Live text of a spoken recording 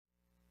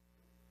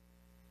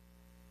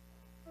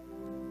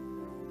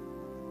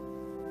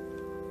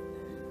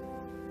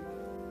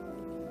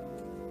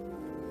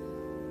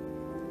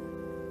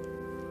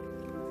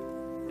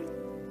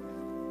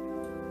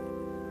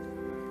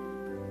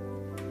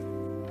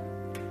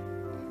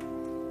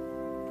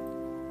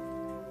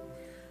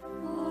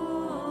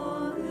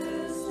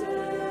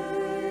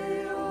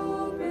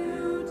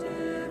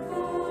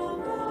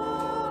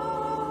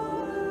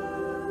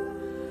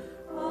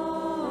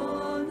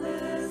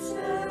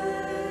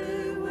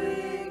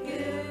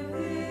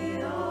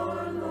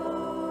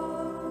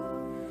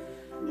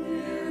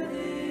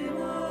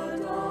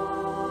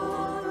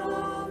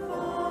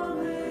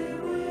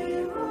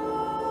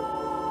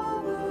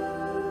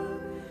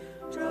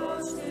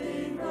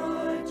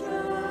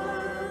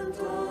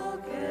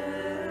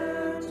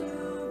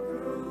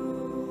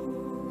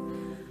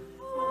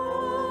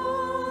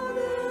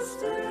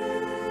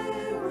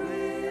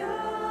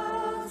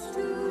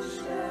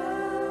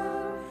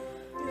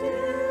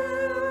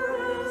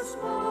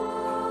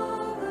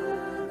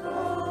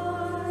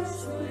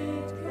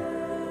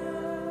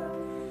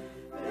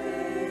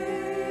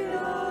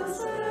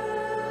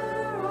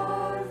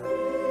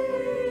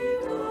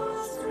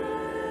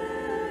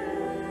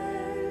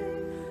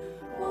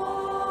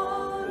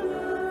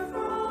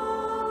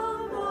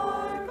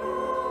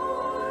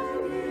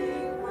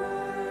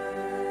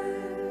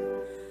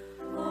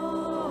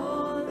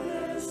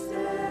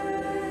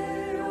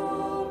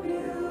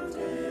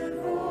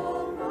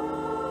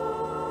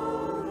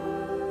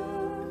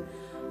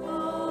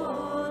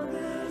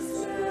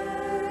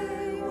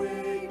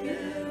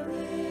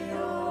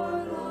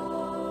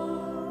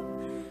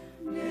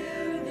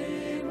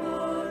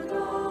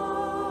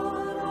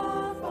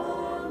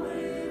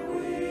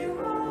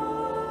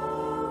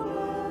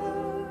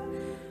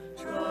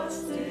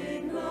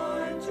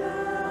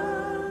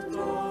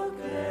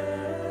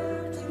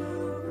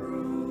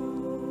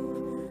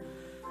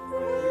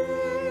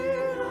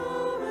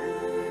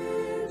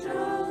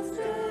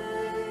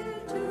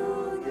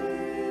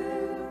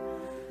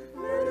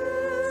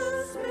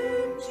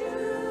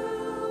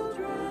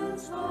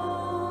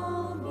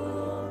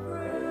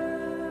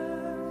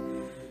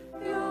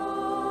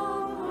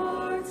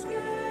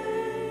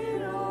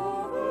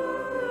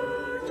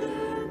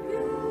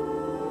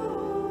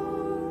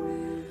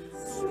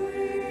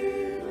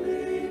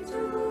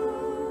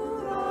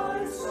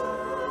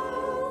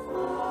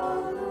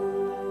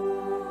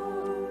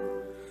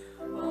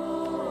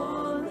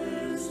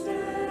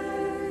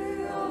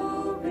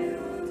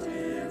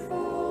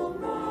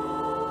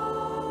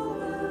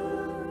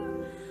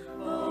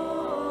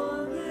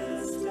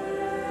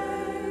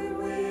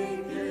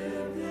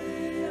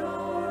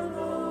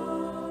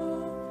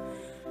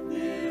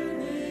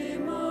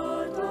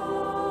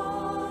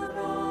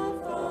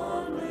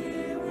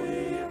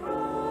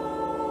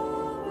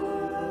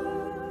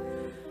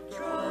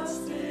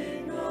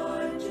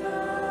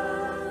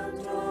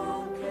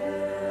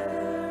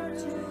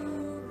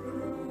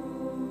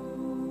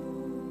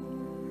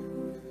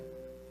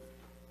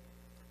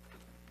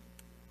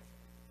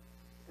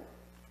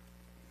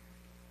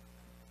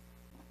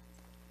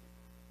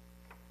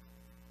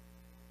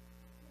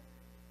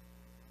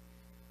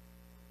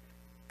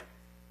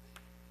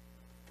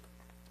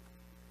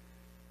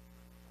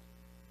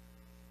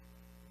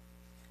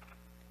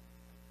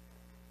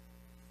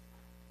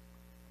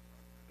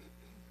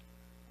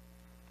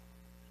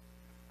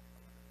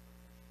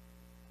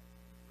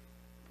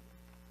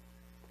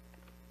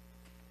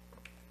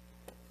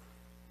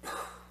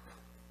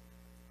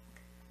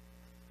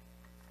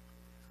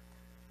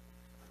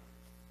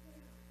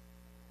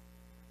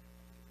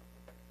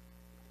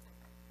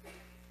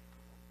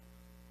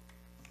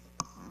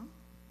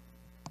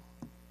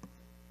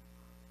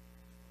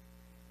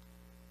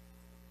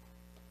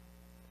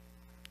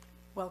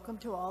Welcome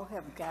to all who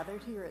have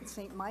gathered here at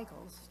St.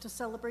 Michael's to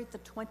celebrate the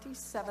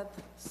 27th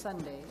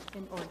Sunday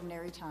in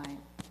Ordinary Time.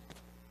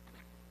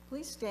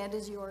 Please stand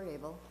as you are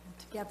able, and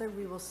together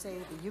we will say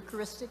the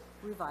Eucharistic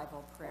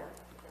Revival Prayer.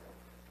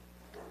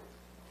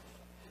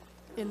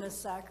 In the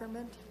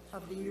sacrament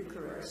of the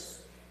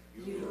Eucharist,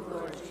 you,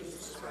 Lord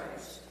Jesus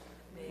Christ,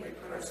 made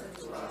present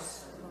to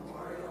us the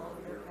memorial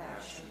of your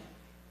passion,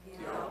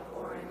 the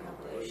outpouring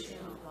oblation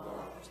of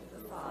love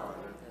to the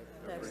Father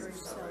that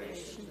brings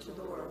salvation to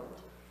the world,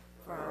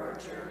 for our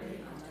journey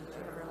unto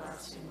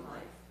everlasting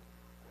life.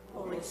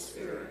 Holy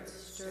Spirit,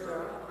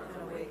 stir up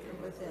and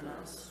awaken within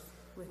us,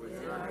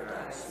 within our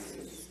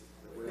diocese,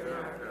 within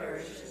our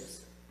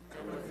parishes,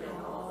 and within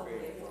all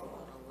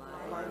faithful,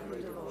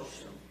 lively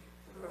devotion,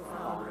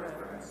 profound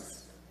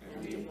reverence,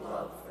 and deep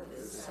love for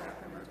this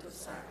sacrament of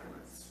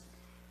sacraments.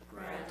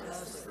 Grant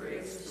us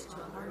grace to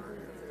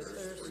hunger and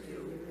thirst for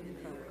you in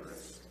the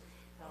Eucharist.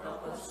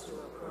 Help us to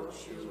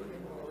approach you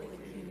in Holy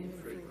Communion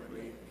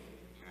frequently,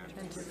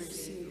 and to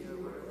receive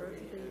you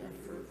earthly and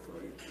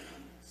fruitfully.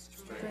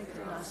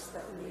 Strengthen us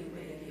that we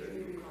may hear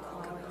you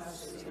calling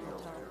us to the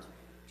altar,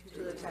 to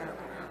the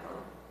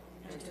tabernacle,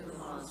 and to the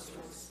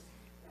monstrance,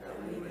 that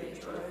we may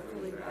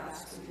joyfully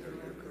bask in your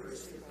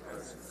Eucharistic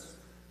presence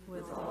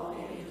with all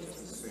the angels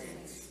and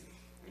saints,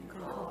 and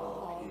call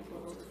all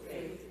people to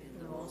faith in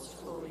the most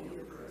holy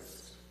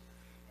Eucharist.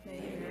 May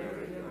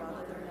Mary, your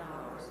mother and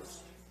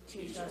ours,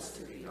 teach us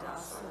to be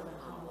docile and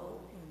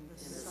humble in the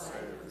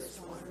sight of this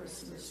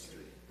wondrous mystery.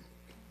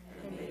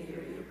 And may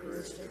your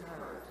Eucharistic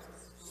heart,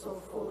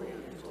 so fully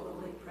and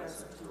totally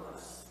present to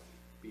us,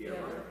 be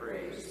ever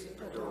praised,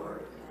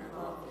 adored, and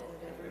loved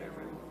at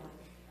every moment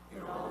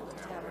in all the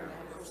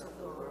tabernacles of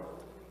the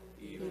world,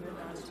 even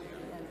unto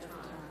the end of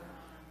time.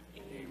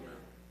 Amen.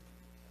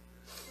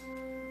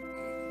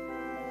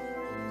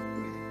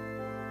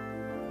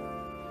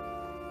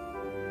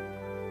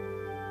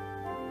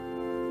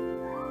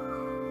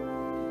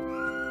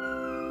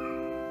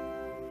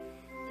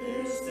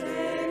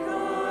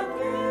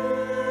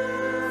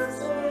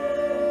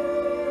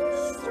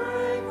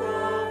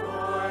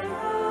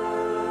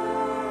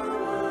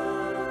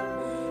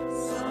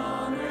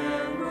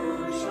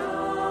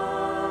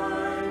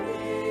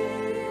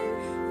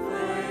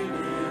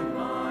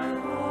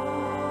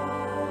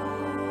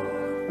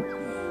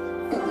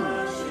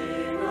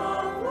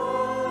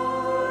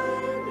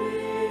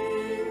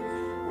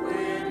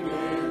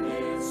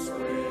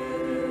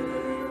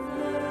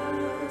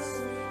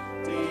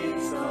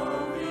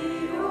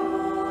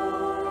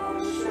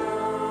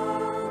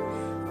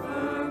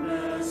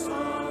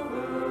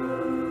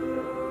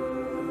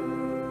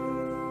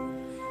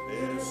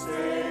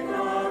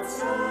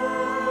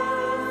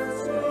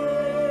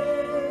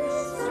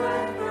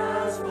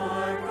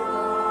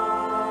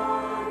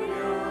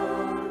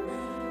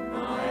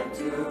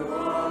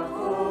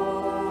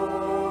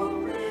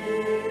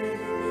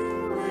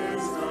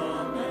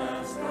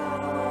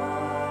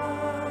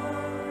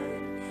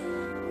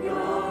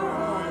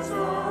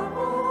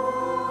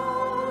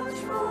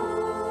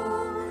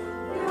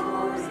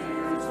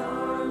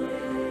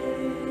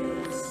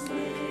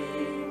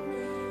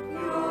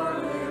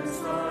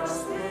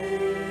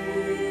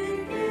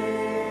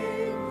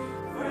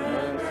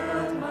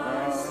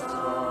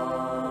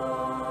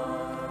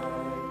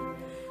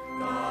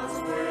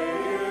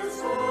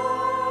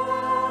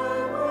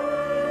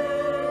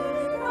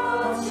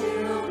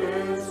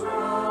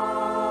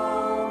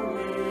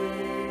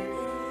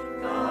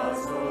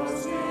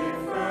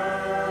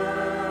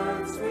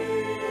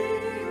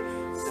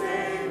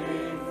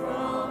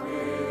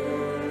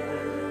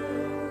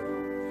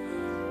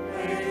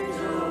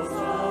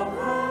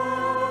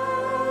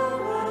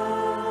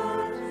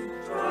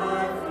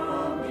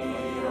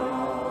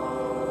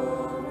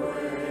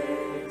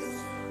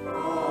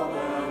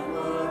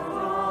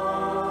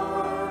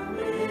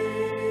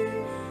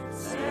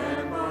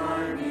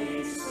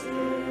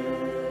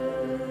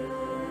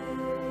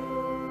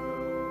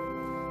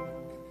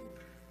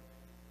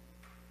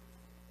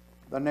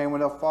 In the name of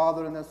the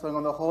Father, and the Son,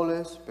 and the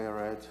Holy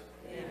Spirit.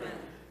 Amen.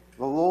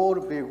 The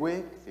Lord be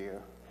with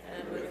you.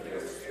 And with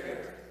your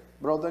spirit.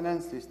 Brothers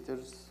and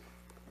sisters,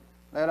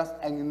 let us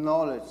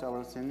acknowledge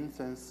our sins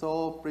and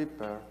so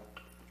prepare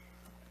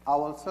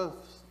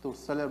ourselves to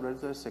celebrate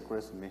the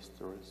sacred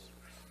mysteries.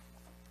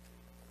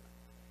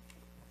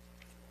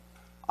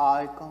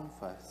 I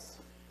confess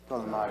to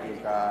Almighty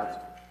God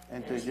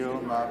and to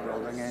you, my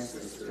brothers and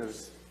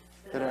sisters,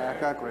 that I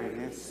have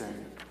greatly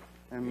sinned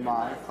in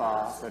my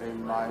thoughts and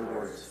in my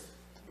words,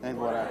 and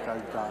what I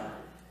have done,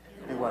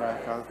 and what I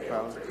have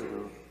failed to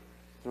do,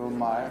 through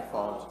my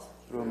fault,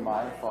 through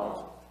my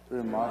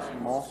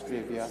most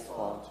grievous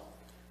fault.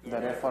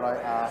 Therefore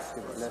I ask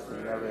the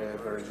blessing of the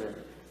Virgin,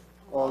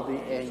 all the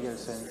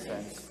angels and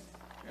saints,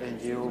 and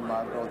you,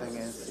 my brothers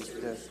and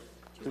sisters,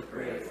 to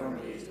pray for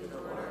me to the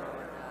Lord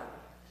our God.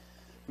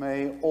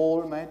 May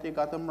Almighty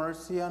God have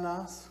mercy on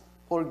us,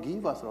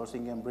 forgive us our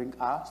sin, and bring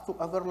us to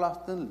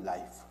everlasting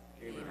life.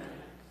 Amen.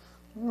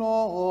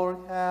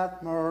 Lord,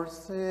 have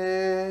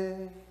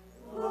mercy.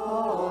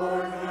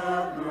 Lord,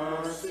 have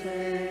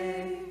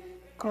mercy.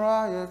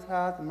 Christ,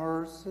 have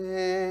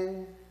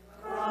mercy.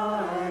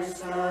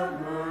 Christ,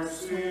 have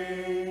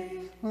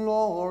mercy.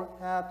 Lord,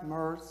 have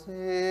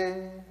mercy.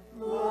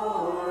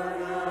 Lord,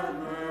 have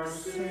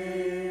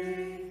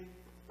mercy.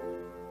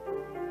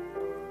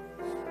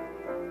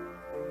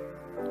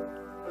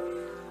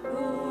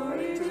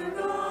 Glory to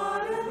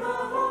God in the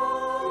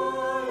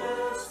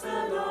highest,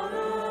 and on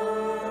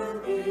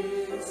earth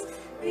peace,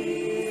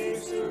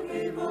 peace to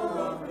people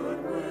of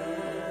good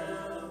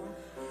will.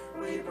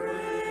 We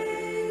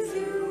praise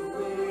you,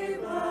 we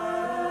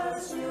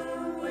bless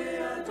you, we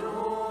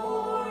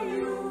adore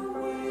you,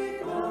 we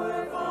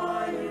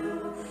glorify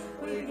you,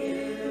 we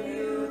give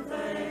you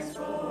thanks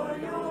for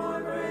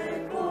your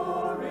great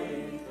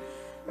glory.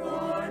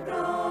 Lord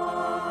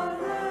God,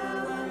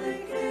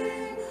 heavenly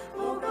King,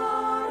 O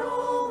God,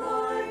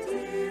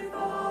 almighty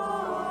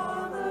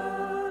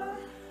Father,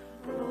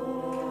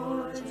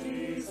 Lord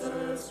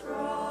Jesus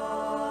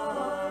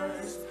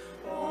Christ,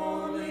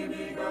 only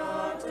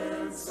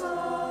begotten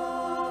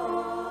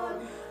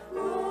Son,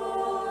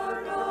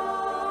 Lord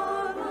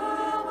God,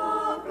 Lamb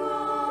of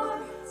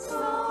God,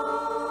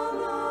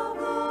 Son of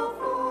the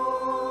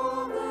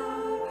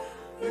Father,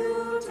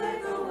 you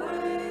take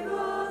away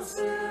the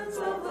sins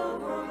of the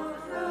world,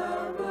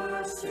 have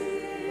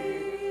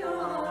mercy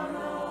on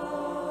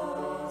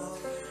us.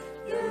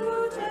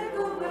 You take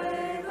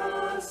away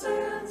the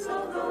sins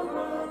of the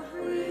world,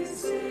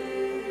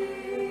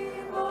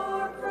 receive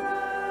our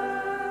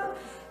prayer.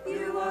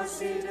 You are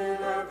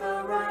seated at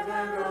the right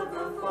hand of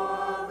the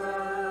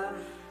Father,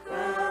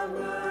 have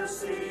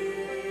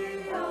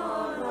mercy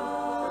on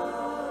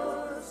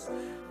us.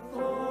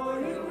 For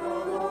you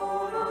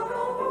alone are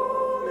the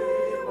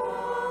Holy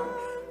One,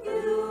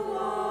 you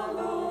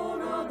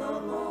alone are the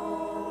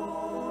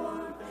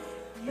Lord,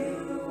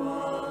 you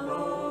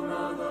alone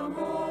are the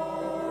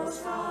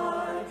Most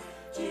High,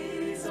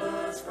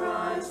 Jesus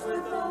Christ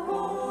with the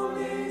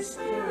Holy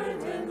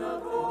Spirit in the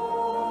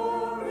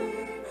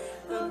glory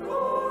of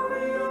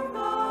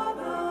God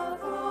the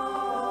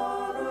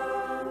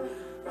Father.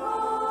 Amen.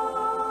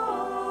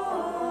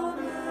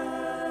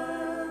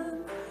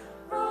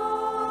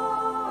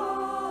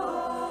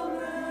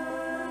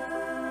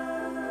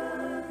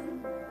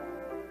 Amen.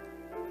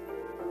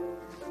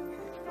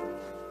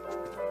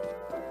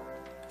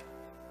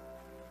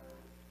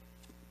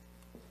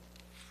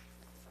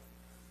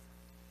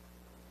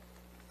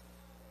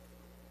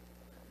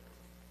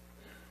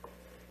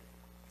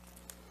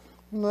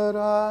 Let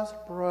us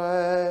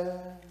pray.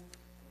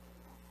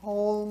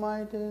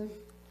 Almighty,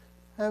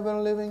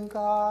 ever-living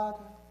God,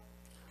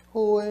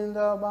 who in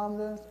the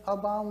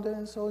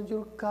abundance of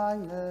your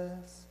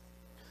kindness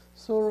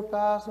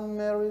surpass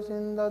merits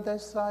in the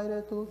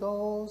decided to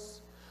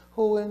those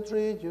who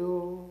entreat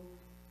you,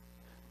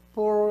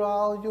 pour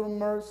out your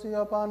mercy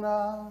upon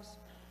us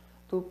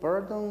to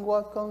pardon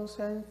what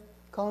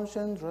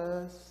conscience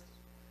rests,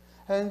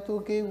 and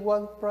to give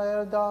what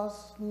prayer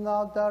does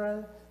not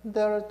dare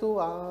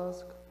to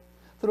ask,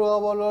 through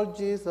our Lord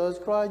Jesus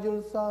Christ,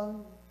 your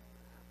Son,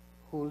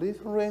 who lives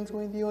and reigns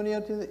with you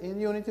in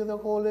unity of the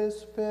Holy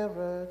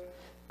Spirit,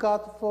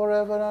 God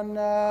forever and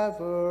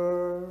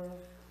ever.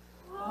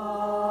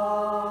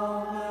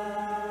 Amen.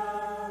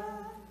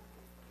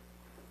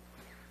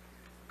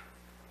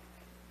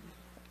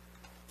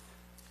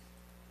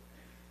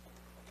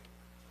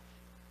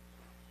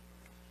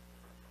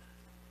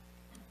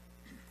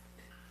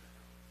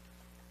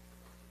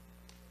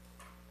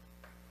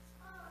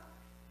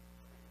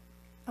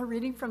 A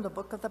reading from the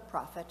book of the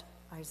prophet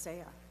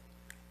Isaiah.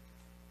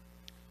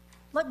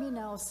 Let me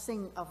now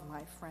sing of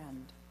my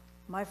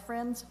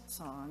friend's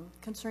song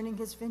concerning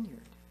his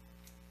vineyard.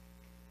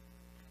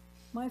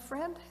 My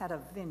friend had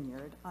a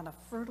vineyard on a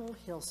fertile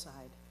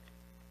hillside.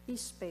 He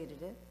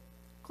spaded it,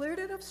 cleared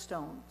it of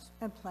stones,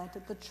 and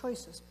planted the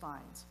choicest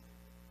vines.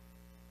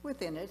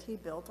 Within it he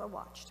built a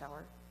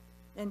watchtower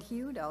and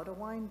hewed out a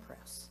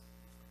winepress.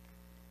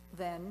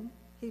 Then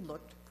he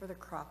looked for the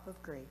crop of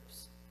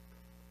grapes,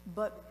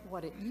 but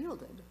what it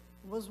yielded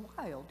was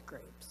wild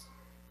grapes.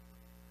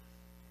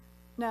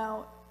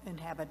 Now,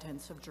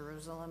 inhabitants of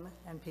Jerusalem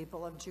and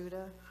people of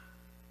Judah,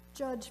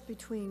 judge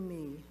between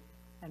me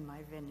and my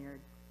vineyard.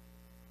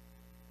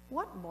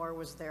 What more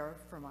was there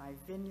for my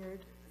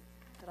vineyard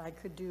that I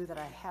could do that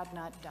I had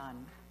not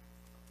done?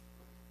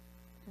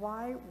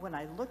 Why, when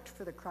I looked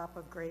for the crop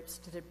of grapes,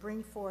 did it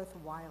bring forth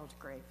wild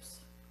grapes?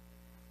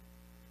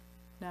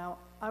 Now,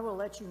 I will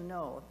let you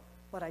know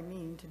what I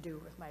mean to do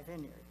with my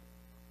vineyard.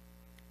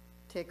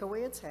 Take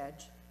away its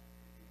hedge,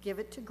 give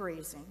it to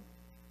grazing,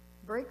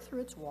 break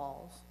through its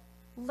walls,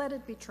 let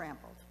it be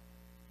trampled.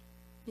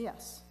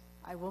 Yes,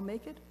 I will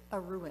make it a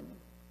ruin.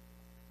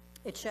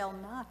 It shall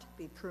not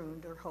be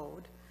pruned or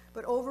hoed,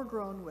 but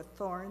overgrown with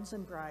thorns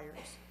and briars.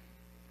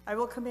 I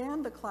will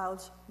command the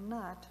clouds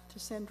not to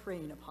send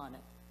rain upon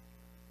it.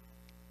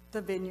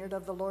 The vineyard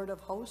of the Lord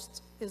of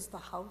hosts is the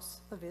house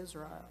of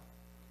Israel,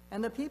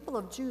 and the people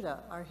of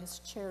Judah are his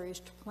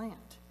cherished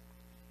plant.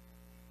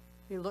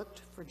 He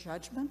looked for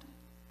judgment,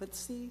 but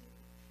see,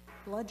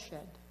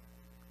 bloodshed,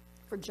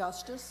 for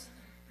justice,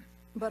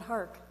 but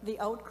hark, the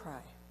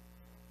outcry,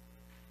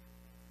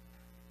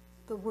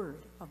 The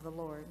word of the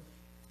Lord.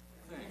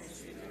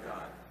 Thanks be to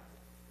God.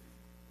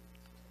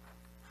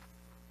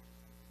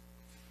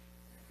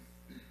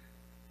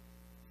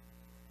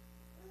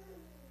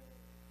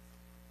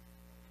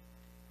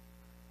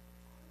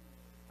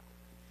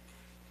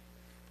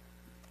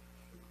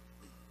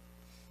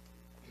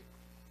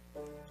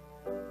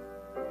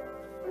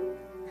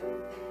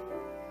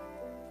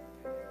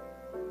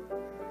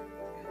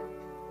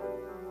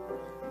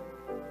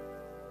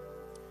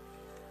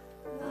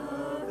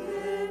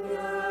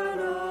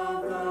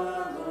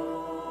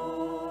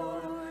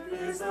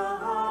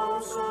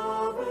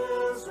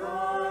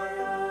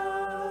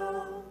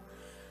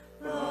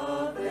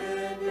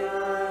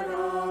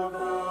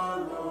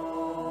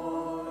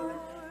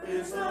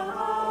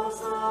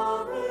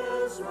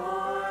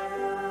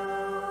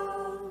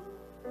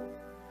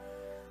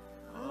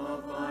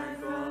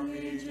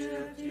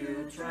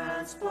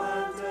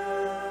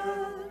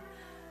 Transplanted,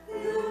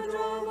 you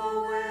drove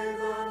away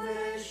the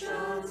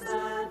nations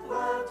and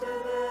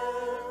planted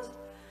it.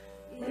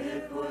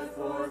 It put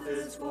forth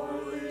its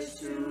foliage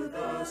to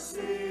the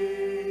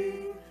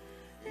sea.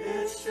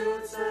 It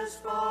shoots as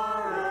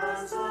far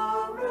as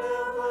the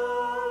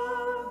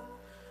river.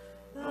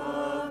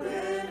 The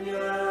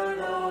vineyard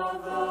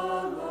of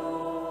the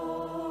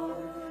Lord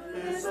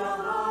is the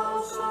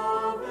house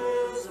of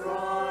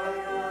Israel.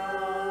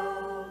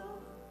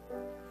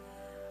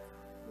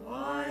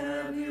 Why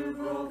have you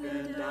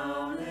broken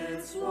down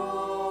its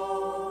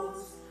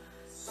walls,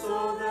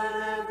 so that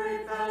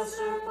every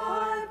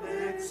passerby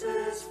picks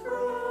his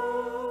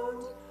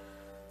fruit?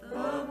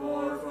 The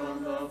boar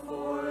from the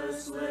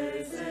forest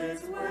lays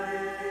its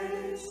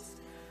waste,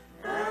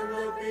 and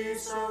the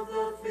beasts of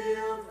the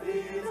field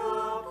feed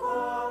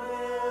upon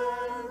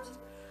it.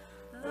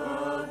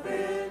 The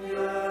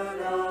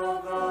vineyard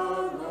of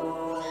the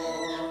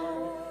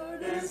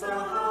Lord is the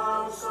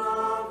house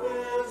of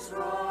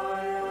Israel.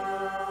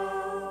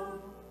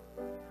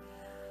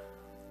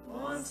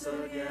 Once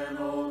again,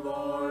 O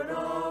Lord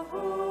of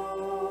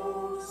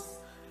hosts,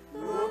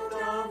 look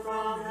down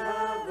from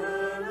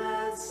heaven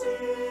and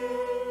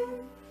see.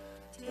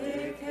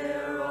 Take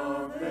care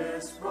of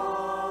this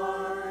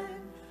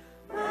vine,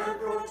 and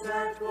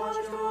protect what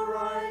your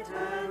right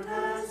hand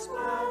has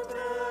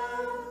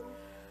planted.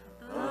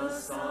 The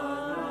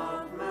Son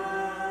of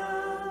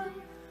Man,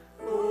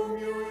 whom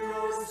you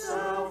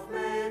yourself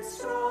made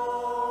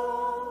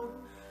strong.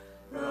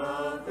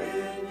 The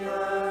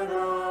vineyard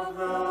of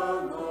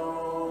the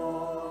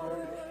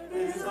Lord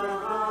is the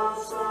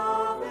house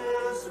of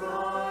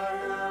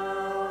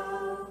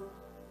Israel.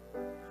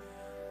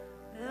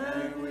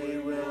 And we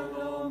will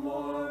no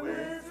more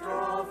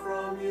withdraw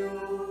from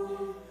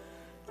you.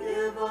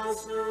 Give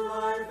us new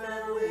life,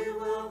 and we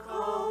will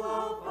call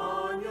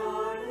upon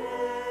your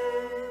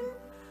name.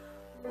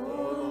 O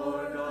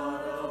Lord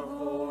God of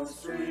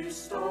hosts,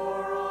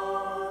 restore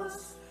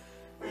us.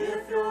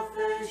 If your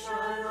face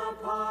shine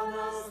upon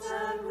us,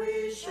 then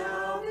we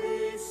shall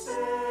be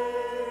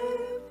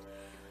saved.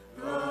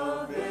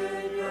 The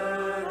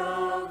vineyard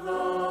of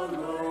the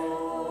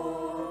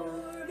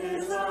Lord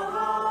is the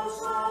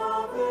house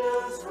of Israel.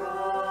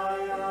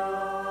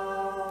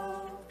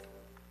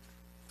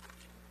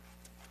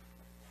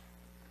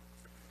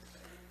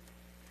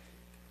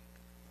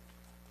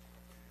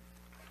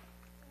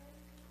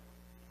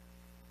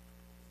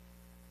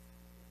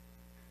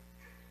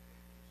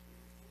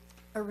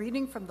 A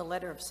reading from the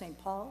letter of St.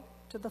 Paul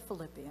to the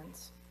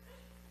Philippians.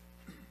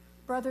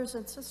 Brothers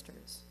and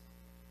sisters,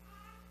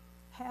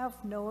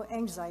 have no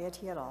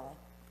anxiety at all,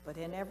 but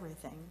in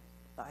everything,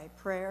 by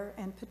prayer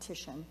and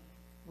petition,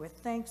 with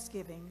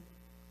thanksgiving,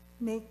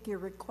 make your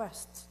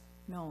requests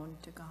known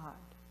to God.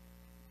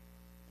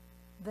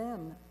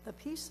 Then the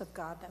peace of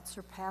God that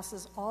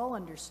surpasses all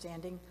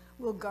understanding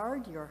will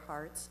guard your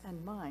hearts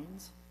and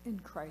minds in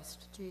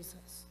Christ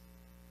Jesus.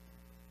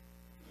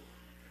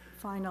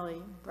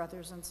 Finally,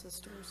 brothers and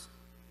sisters,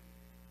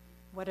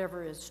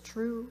 whatever is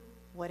true,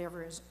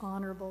 whatever is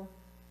honorable,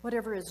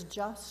 whatever is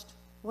just,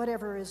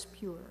 whatever is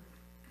pure,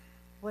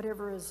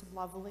 whatever is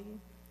lovely,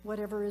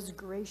 whatever is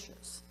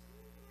gracious,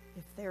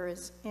 if there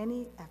is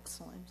any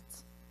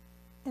excellence,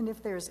 and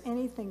if there is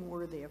anything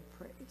worthy of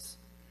praise,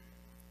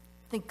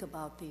 think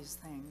about these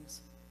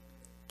things.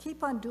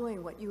 Keep on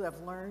doing what you have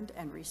learned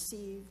and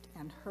received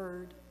and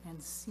heard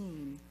and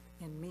seen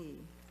in me.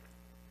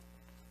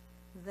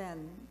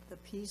 Then the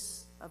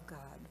peace of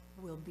God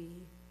will be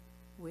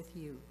with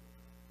you.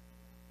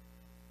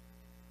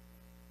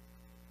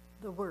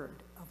 The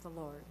word of the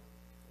Lord.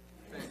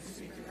 Thanks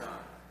be to God.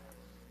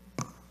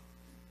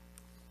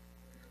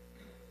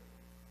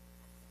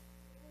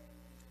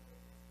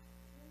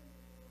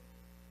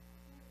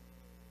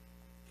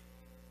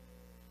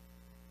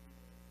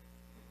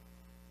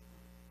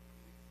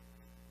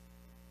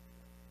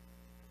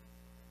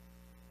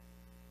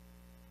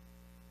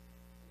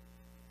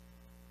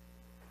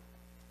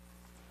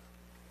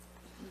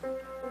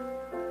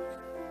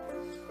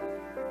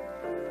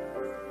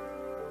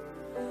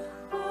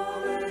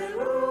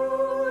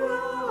 Alleluia,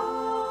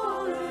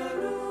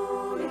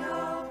 alleluia.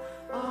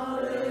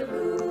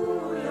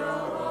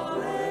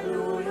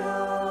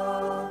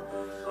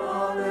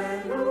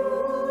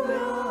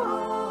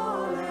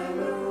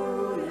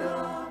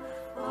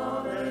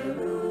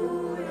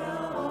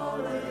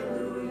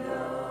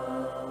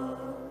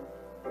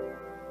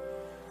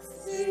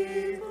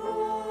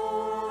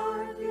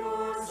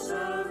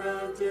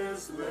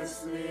 ears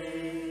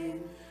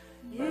listening.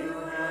 You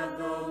have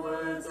the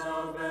words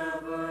of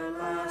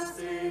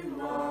everlasting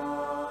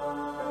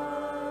life.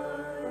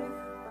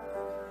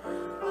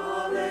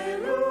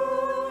 Alleluia,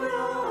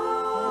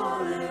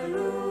 alleluia,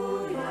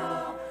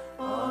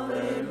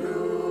 alleluia,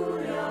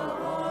 alleluia,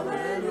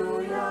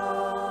 alleluia,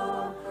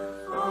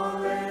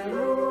 alleluia,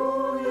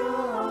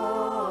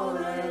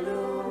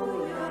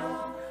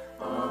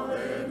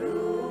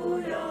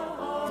 alleluia,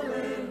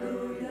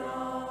 alleluia.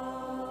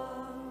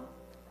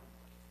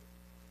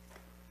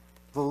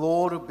 The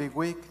Lord be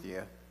with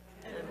you.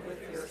 And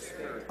with your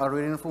spirit. A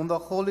reading from the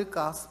Holy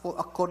Gospel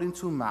according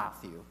to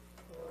Matthew.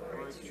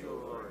 Glory to you,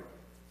 Lord.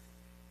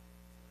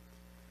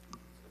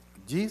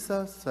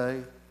 Jesus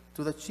said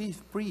to the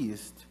chief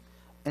priests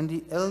and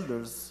the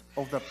elders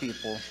of the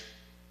people,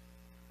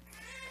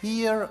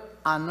 "Hear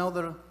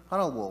another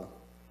parable.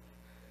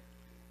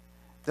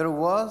 There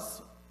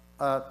was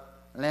a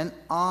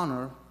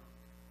landowner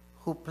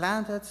who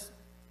planted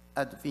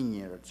a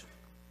vineyard,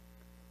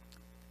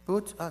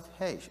 put a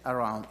hedge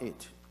around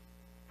it,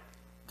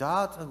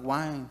 dug a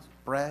wine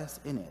press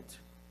in it,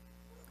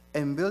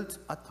 and built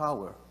a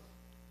tower.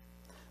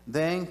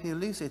 Then he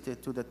leased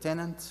it to the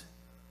tenants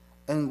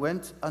and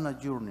went on a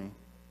journey.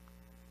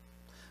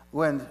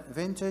 When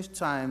vintage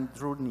time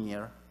drew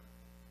near,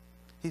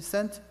 he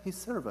sent his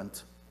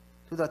servant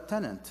to the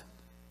tenant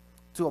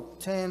to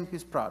obtain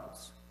his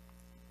produce.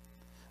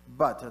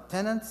 But the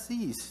tenant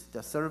seized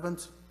the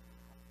servant,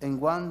 and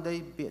one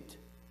day beat,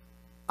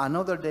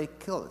 another day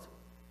killed,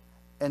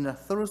 and the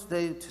third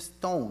day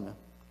stoned.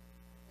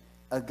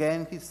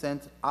 Again he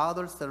sent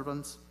other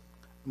servants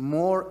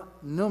more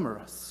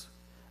numerous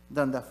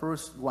than the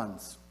first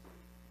ones,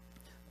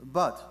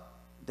 but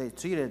they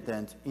treated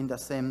them in the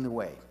same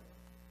way.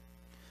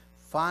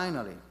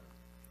 Finally,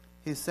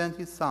 he sent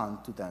his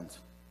son to them,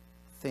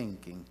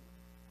 thinking,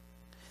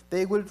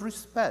 'They will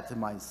respect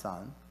my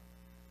son.'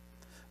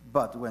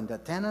 But when the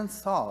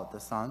tenants saw the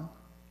son,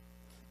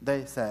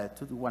 they said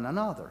to one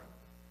another,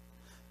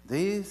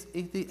 'This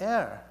is the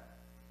heir.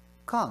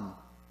 Come,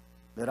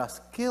 let us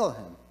kill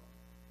him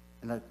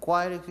and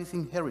acquire his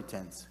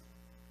inheritance.'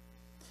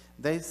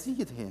 They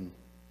seized him,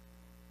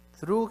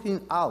 threw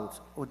him out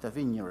of the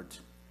vineyard,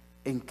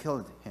 and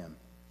killed him.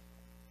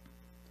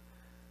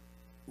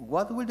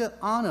 What will the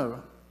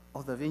owner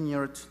of the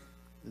vineyard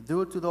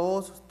do to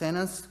those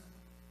tenants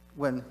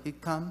when he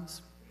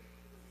comes?"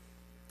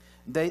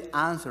 They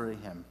answered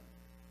him,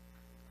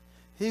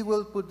 "He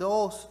will put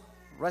those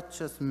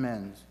righteous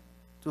men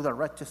to the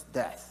righteous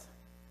death,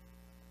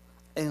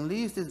 and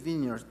lease his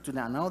vineyard to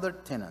another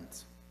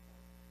tenant,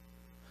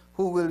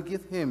 who will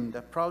give him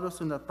the produce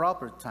in the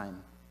proper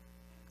time."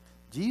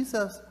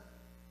 Jesus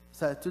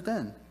said to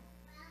them,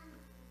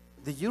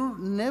 "Did you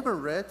never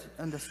read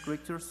in the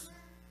scriptures,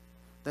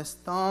 'The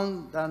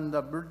stone that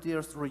the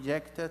builders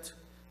rejected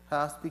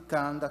has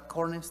become the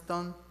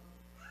cornerstone'?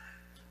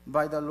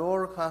 By the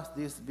Lord has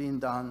this been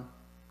done,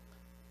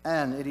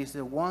 and it is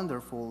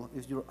wonderful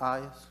in your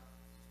eyes.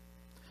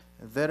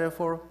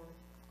 Therefore,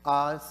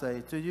 I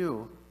say to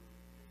you,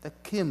 the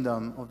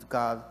kingdom of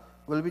God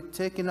will be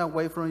taken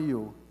away from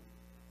you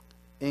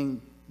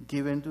and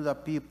given to the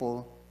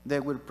people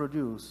that will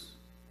produce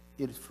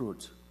its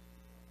fruit."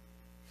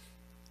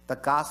 The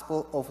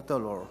Gospel of the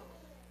Lord.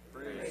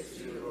 Praise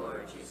to you,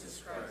 Lord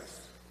Jesus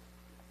Christ.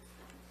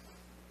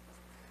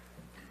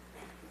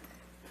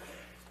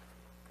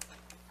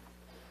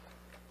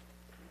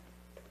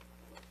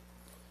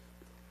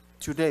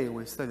 Today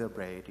we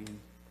celebrate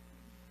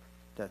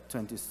the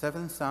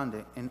 27th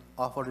Sunday in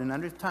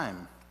Ordinary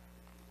Time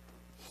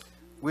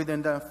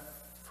within the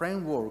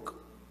framework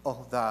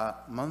of the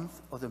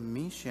month of the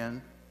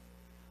Mission,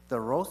 the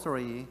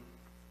Rosary,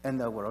 and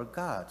the Word of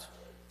God.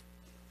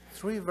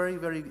 Three very,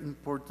 very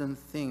important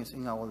things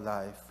in our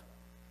life.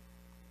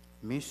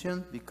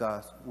 Mission,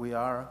 because we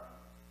are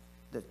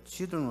the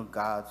children of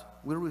God.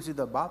 We receive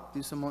the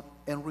baptism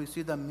and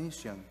receive the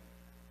mission.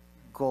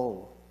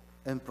 Go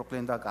and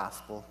proclaim the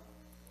gospel.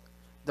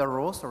 The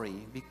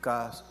Rosary,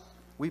 because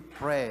we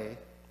pray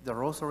the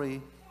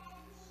Rosary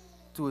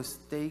to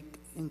stay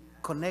in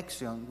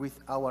connection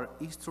with our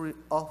history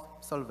of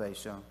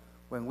salvation.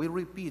 When we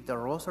repeat the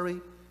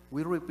Rosary,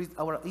 we repeat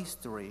our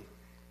history,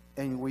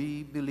 and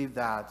we believe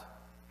that.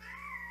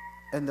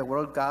 And the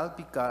Word of God,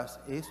 because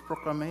it's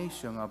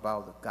proclamation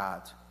about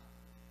God.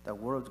 The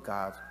Word of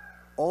God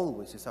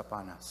always is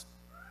upon us.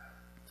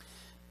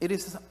 It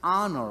is an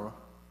honor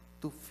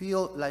to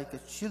feel like a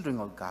children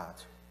of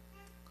God,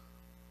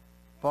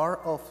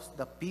 part of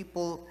the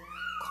people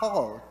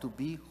called to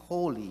be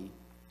holy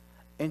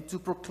and to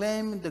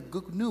proclaim the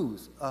good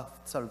news of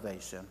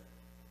salvation.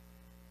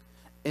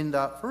 In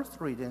the first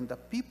reading, the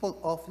people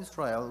of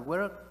Israel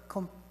were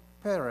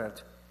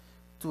compared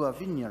to a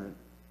vineyard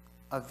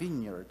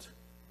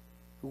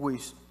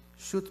which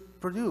should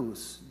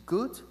produce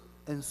good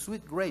and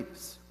sweet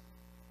grapes.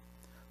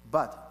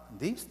 But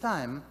this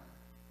time,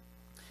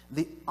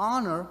 the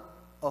owner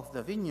of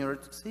the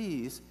vineyard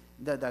sees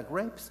that the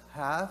grapes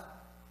have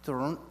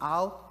turned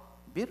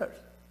out bitter,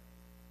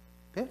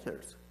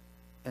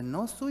 and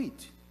not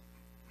sweet.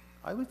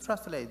 I will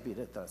translate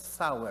it as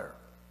sour.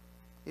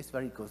 It's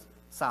very good.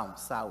 Sound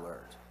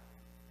soured.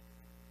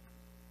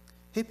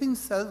 He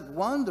himself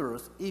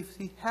wonders if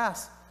he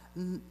has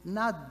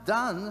not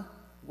done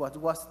what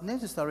was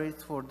necessary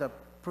for the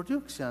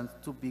production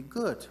to be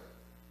good.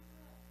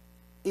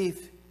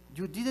 If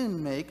you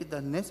didn't make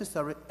the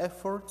necessary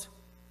effort,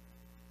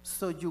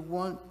 so you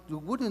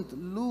wouldn't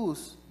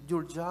lose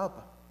your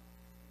job.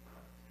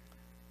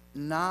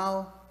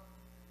 Now,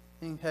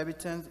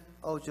 inhabitants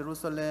of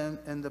Jerusalem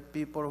and the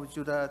people of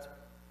Judah,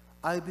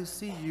 I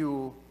beseech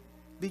you,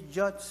 be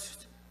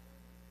judged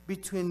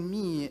between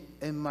me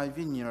and my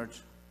vineyard.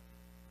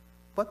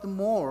 What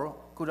more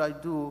could I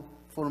do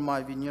for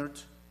my vineyard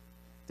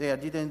that I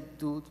didn't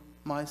do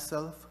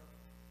myself?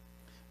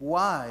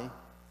 Why,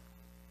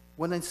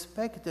 when I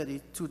expected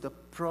it to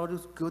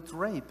produce good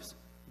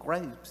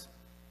grapes,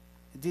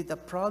 did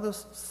it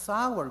produce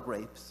sour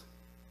grapes?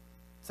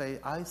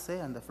 I say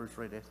on the first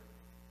read it.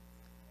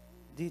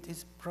 Did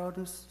it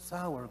produce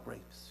sour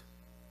grapes?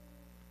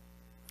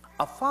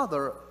 A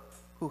father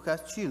who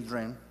has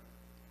children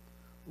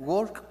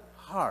work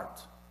hard,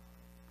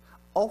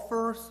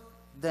 offers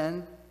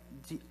them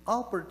the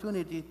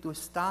opportunity to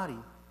study,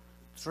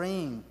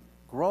 train,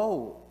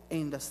 grow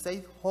in the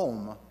safe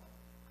home,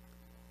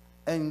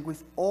 and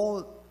with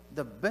all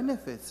the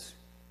benefits,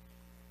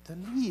 the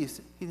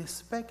least he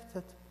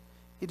expected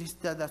it is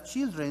that the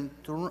children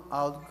turn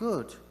out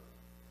good,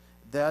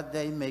 that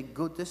they make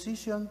good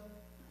decisions,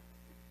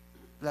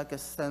 like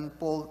as St.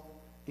 Paul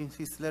in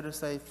his letter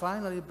say,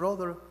 finally,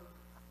 brother,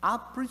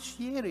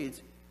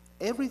 appreciate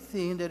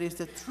everything that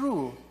is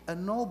true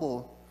and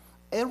noble,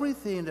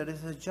 everything that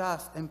is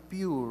just and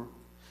pure,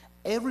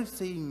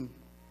 everything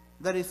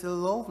that is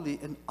lovely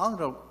and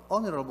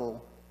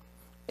honorable,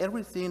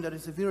 everything that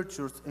is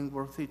virtuous and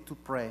worthy to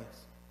praise.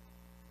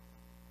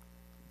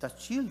 The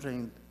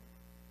children,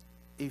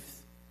 if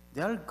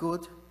they are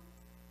good,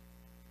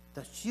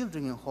 the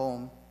children in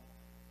home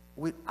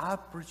will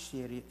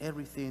appreciate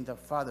everything the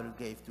Father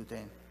gave to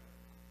them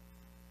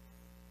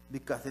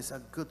because it's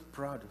a good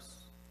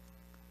produce.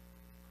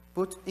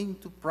 Put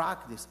into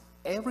practice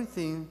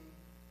everything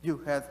you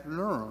have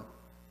learned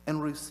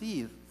and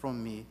received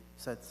from me,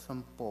 said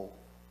St. Paul.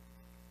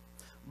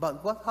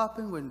 But what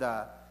happened when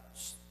the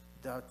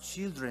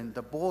children,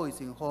 the boys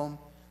in home,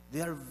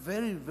 they are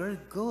very, very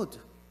good,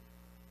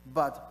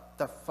 but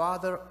the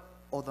father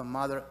or the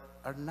mother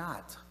are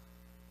not?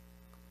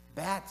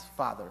 Bad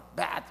father,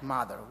 bad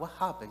mother. What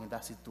happened in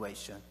that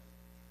situation?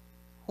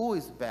 Who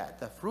is bad,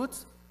 the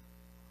fruits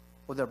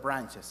or the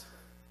branches?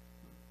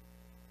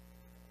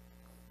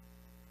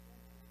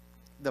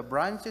 The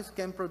branches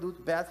can produce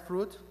bad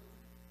fruit?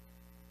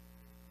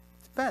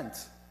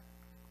 Depends.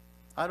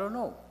 I don't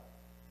know.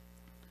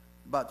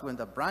 But when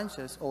the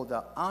branches or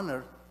the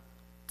owner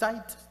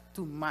tied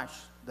too much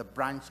the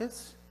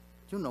branches,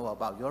 you know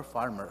about your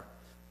farmer,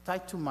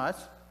 tied too much,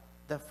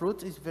 the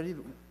fruit is very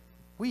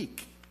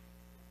weak.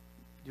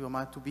 You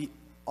want to be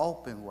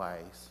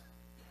open-wise.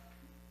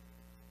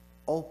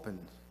 Open.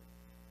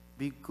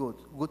 Be good.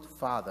 Good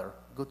father,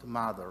 good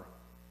mother.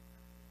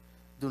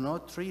 Do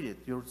not treat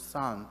your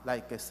son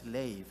like a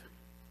slave,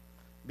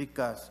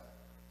 because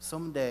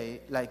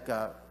someday, like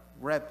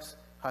reps,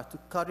 have to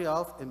cut it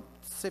off and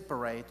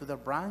separate to the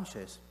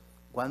branches.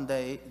 One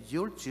day,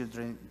 your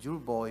children, your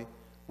boy,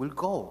 will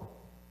go.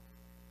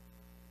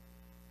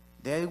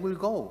 They will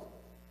go.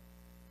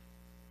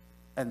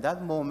 And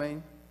that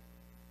moment,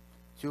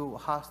 you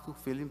have to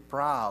feel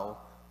proud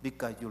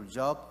because your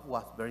job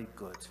was very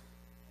good.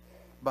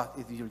 But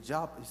if your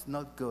job is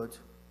not good,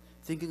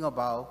 thinking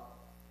about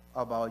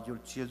your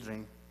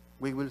children,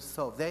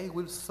 they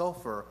will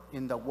suffer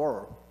in the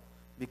world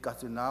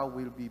because now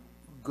will be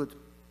good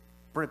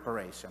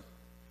preparation.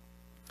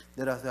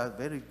 There is a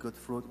very good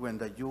fruit when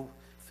you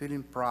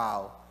feeling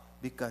proud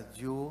because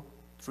you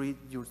treat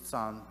your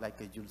son like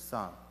your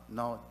son,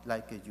 not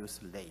like your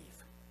slave.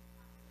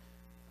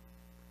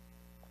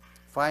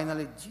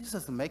 Finally,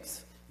 Jesus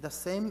makes the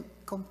same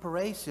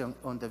comparison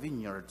on the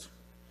vineyard.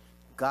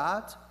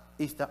 God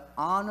is the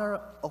owner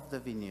of the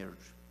vineyard,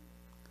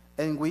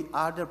 and we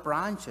are the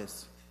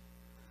branches,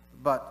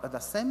 but at the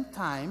same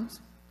time,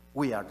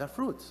 we are the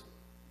fruits.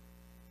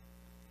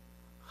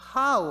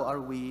 How are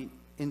we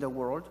in the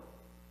world?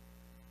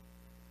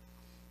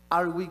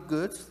 Are we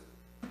good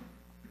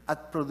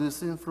at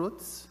producing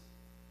fruits,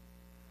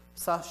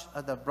 such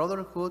as the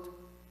brotherhood,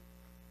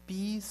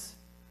 peace,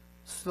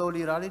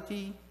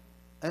 solidarity,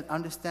 and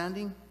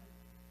understanding?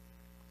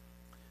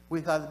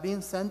 We have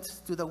been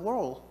sent to the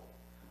world,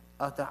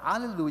 as the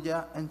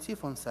Alleluia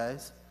antiphon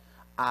says,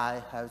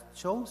 I have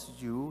chosen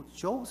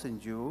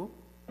you,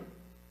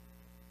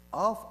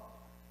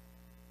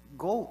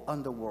 go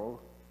on the world,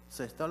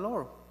 says the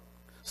Lord,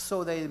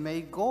 so they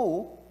may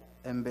go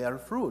and bear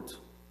fruit,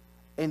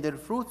 and their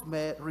fruit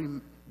may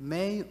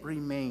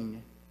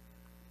remain.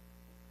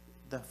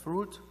 The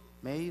fruit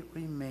may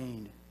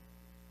remain.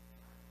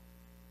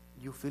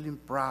 You feeling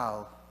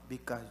proud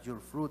because your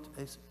fruit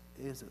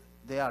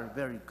they are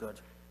very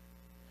good.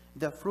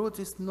 The fruit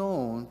is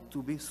known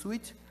to be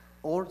sweet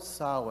or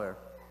sour.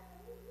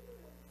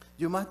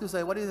 You must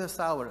say, what is the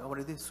sour or what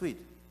is the sweet?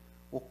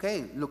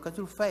 Okay, look at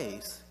your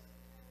face.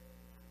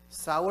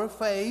 Sour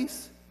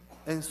face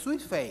and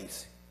sweet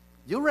face.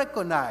 You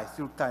recognize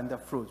your kind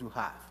of fruit you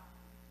have.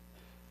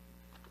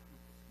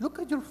 Look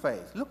at your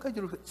face. Look at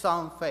your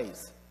sound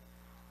face.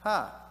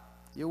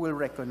 You will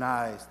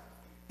recognize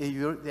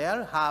if they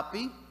are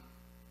happy,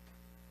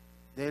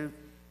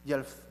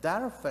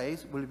 their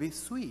face will be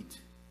sweet.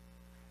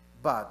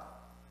 But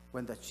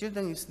when the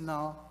children is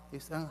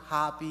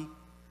unhappy,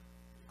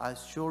 I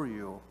assure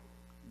you,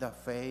 the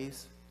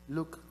face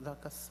looks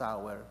like a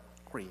sour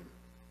cream.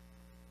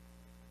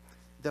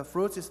 The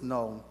fruit is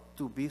known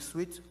to be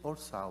sweet or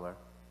sour.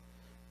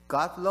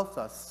 God loves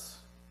us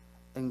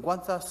and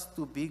wants us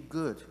to be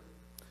good,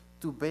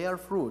 to bear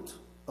fruit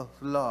of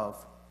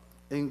love,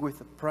 and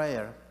with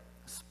prayer,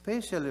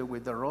 especially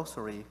with the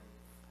rosary,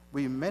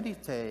 we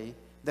meditate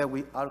that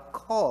we are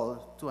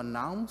called to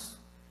announce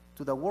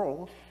to the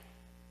world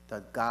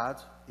that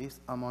God is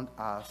among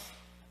us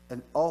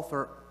and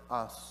offers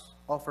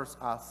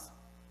us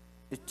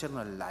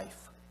eternal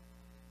life,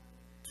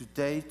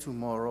 today,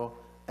 tomorrow,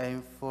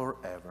 and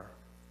forever.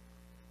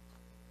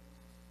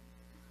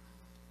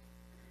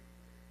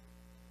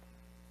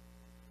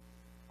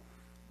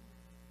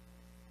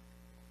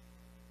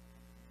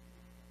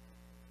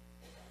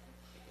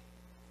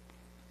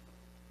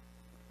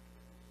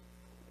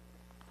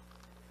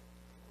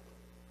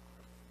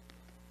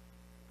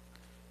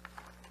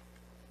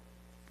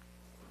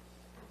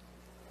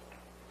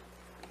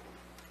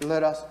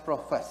 Let us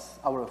profess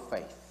our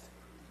faith.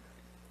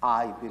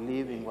 I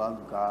believe in one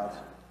God,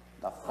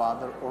 the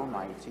Father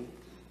Almighty,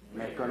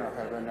 maker of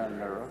heaven and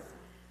earth,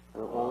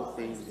 with all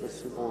things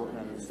visible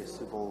and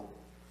invisible.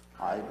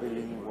 I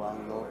believe in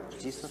one Lord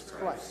Jesus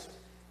Christ,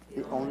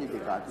 the only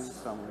begotten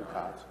Son of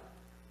God,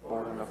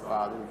 born of the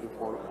Father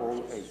before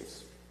all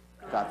ages,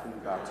 God from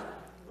God,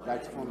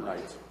 light from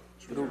light,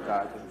 true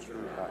God and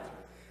true God,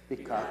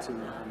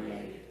 begotten and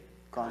made,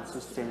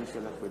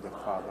 consubstantial with the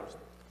Father,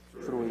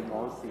 through him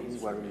all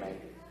things were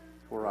made.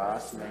 For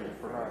us, made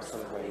for our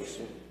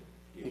salvation,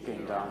 he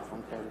came down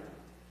from heaven.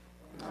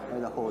 By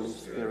the Holy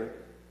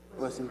Spirit,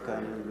 was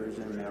incarnate in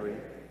Virgin Mary,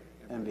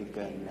 and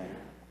became man.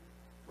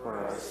 For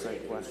our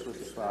sake was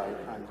crucified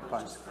and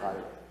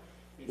crucified.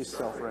 He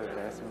suffered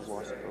death and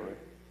was buried,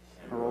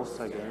 and rose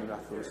again the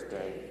third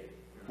day.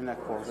 In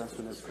accordance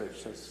with the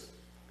Scriptures,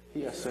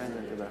 he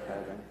ascended into the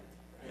heaven,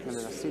 and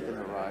is seated in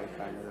the right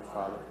hand of the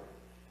Father.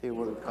 He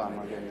will come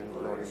again in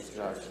glory to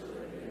judge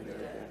the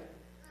dead.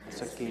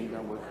 As a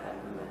kingdom will come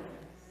and reign.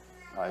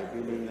 I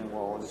believe in the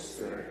Holy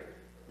Spirit,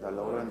 the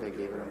Lord and the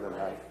giver of the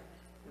life,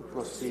 who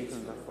proceeds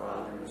from the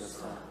Father and the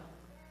Son.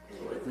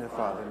 And the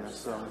Father and the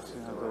Son is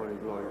in glory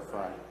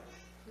glorified,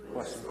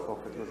 was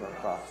invoked with the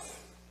past.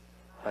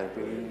 I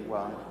believe in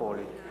one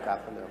holy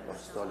Catholic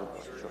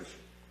Apostolic Church.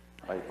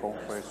 I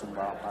confess in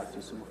my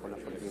baptism for the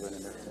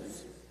forgiveness of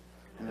sins,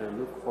 and I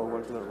look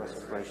forward to the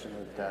resurrection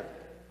of the dead,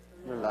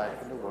 the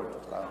life of the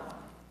world to come.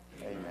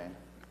 Amen.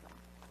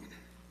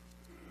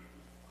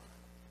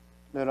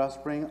 Let us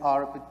bring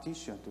our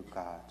petition to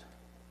God.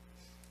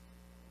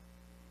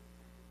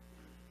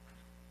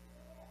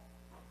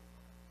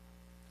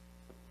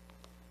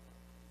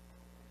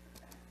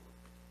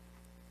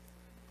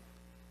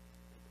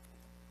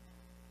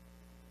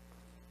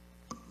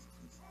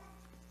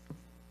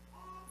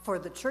 For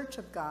the Church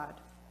of God,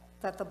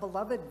 that the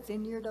beloved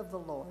vineyard of the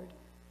Lord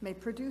may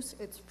produce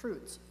its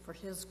fruits for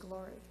his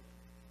glory.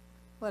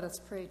 Let us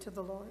pray to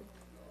the Lord.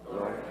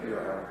 Lord, hear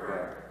our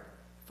prayer.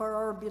 For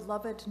our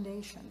beloved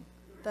nation,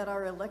 that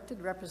our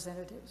elected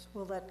representatives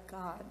will let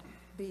God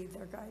be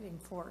their guiding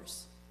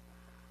force.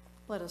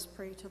 Let us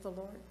pray to the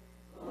Lord.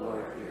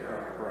 Lord, hear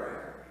our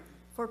prayer.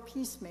 For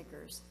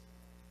peacemakers,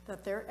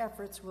 that their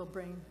efforts will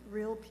bring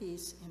real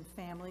peace in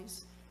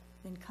families,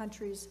 in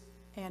countries,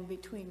 and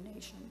between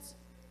nations.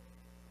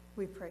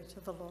 We pray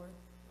to the Lord.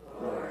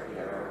 Lord,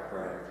 hear our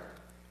prayer.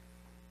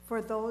 For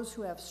those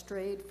who have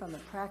strayed from the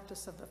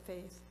practice of the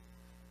faith,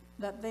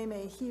 that they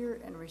may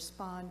hear and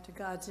respond to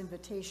God's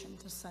invitation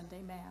to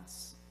Sunday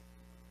Mass.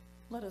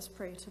 Let us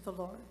pray to the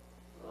Lord.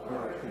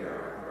 Lord, hear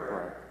our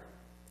prayer.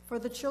 For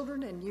the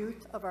children and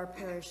youth of our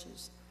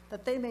parishes,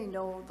 that they may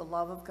know the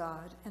love of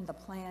God and the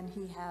plan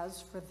he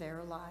has for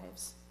their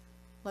lives.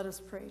 Let us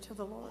pray to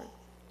the Lord.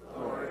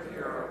 Lord,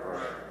 hear our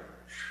prayer.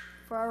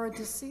 For our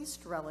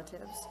deceased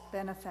relatives,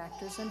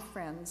 benefactors, and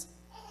friends,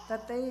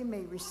 that they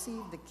may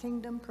receive the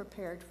kingdom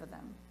prepared for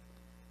them,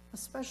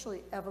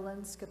 especially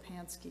Evelyn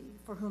Skapansky,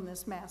 for whom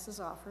this Mass is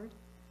offered,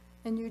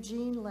 and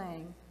Eugene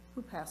Lang,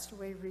 who passed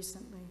away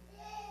recently.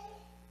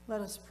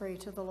 Let us pray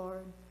to the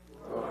Lord.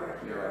 Lord,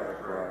 hear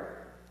our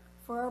prayer.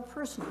 For our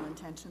personal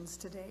intentions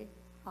today,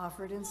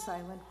 offered in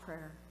silent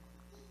prayer.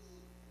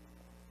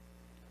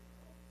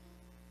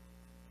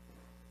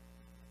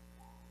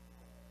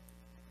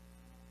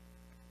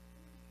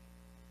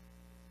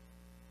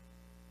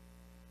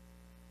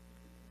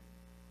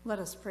 Let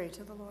us pray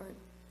to the Lord.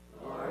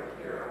 Lord,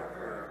 hear our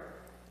prayer.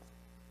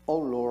 O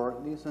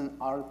Lord, listen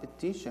our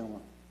petition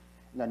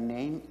in the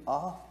name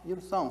of your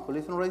Son, who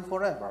lives and reigns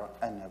forever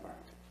and ever.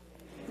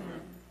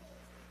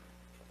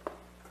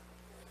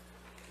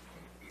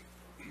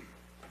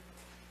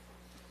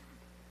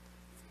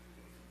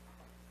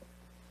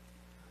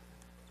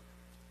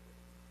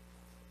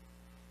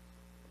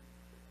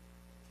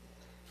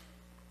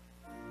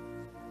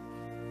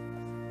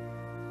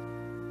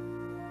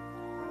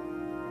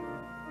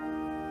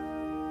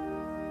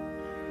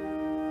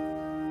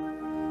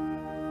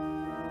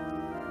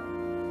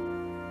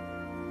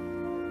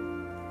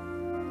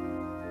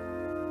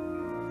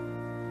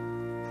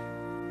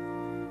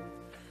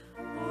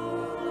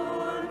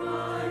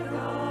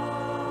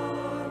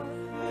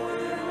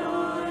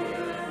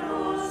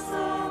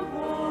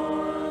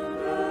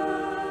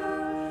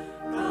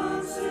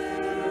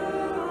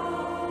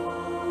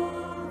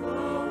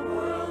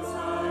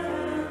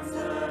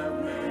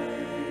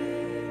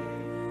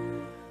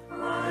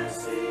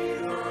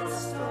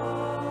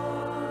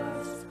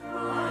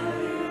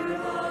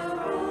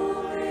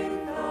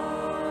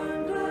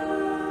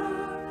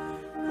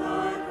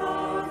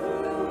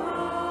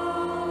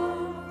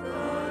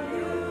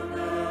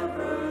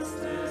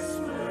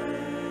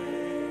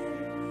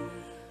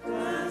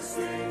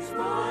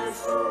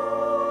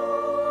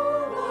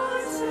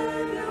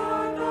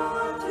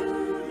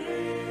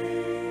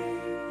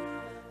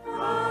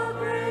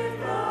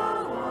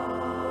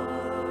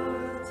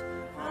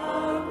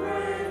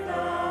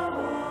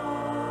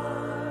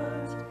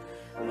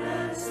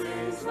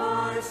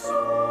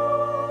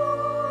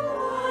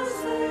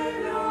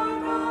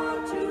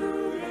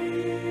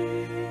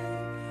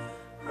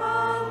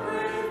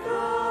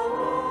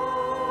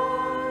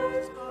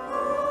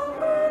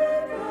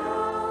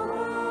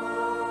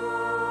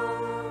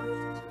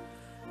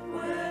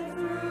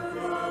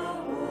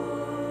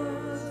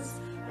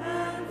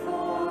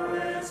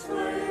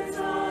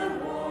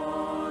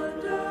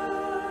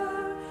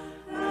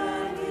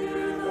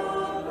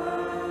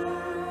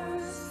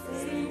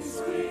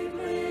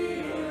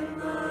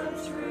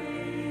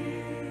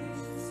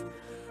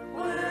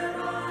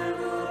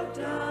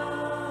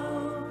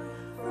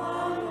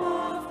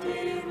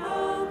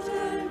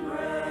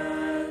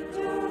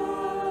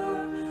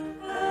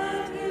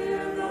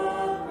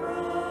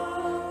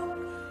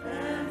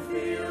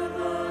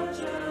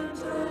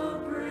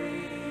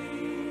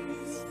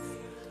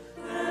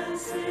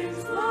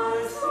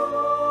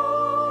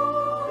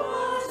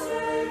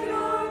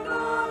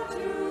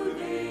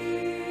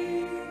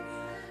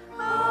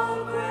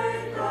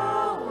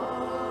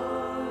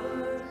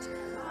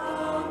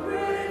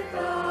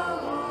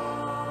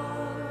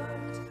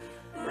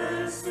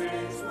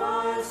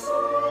 my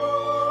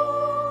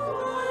soul,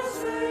 my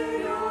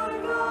Savior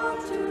God,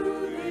 to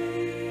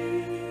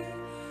thee.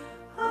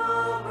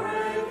 How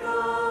great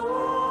thou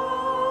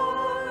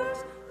art,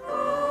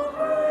 how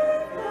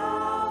great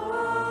thou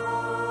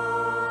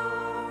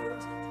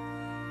art.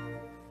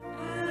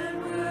 And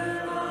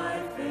when I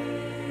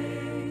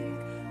think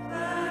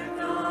that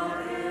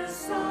God his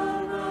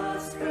Son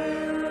must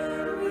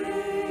bearing,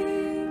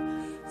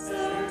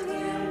 sent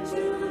him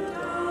to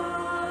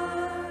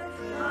die,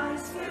 I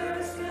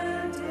scarce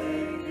can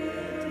take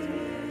it in.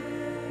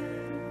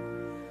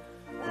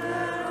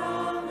 That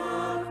on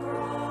the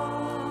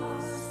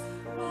cross,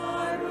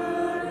 my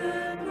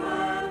burden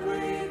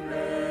gladly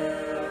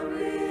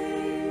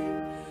bearing,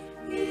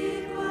 he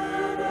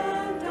bled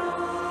and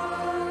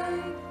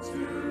died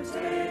to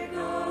take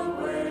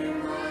away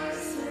my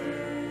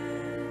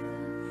sin.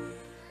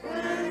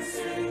 And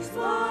sings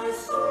my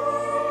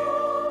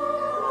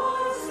soul,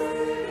 my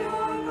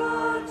Savior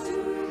God,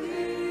 to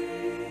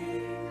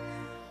thee.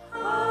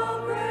 How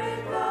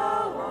great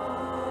thou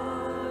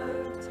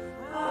art,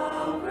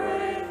 how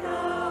great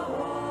thou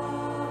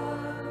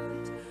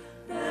art.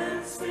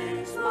 Then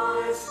sings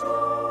my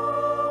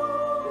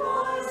soul,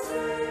 my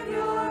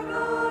Savior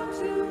God,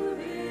 to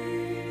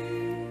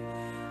thee.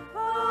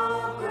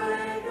 How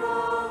great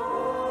thou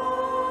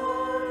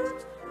art,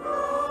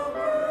 how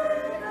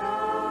great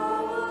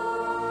thou art.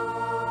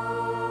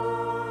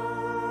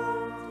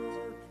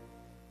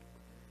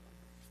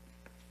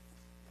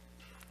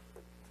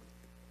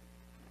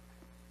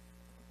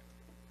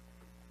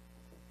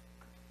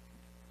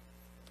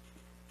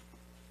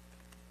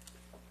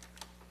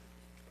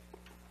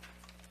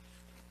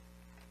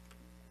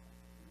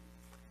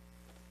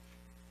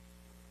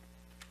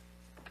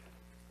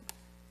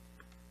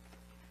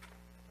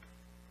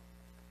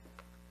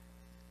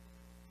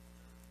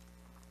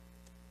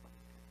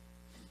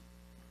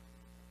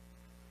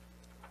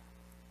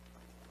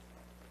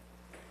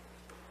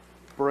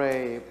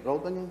 Pray,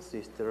 brothers and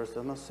sisters,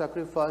 that my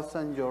sacrifice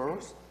and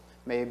yours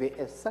may be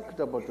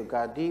acceptable to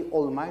God, the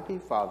Almighty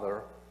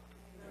Father.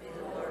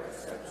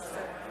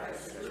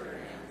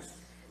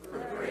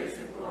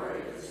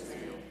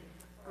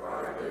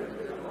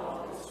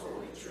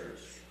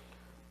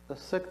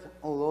 Accept,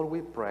 O Lord,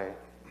 we pray,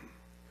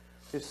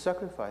 the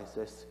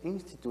sacrifices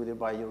instituted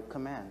by your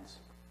commands,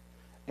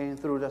 and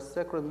through the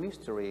sacred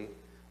mystery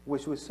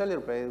which we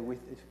celebrate with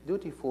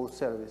dutiful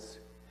service,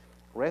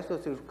 rest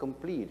us to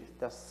complete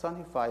the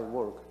sanctified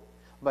work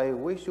by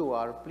which you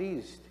are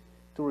pleased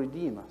to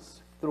redeem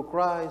us, through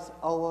Christ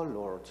our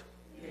Lord.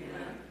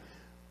 Amen.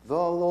 The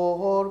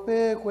Lord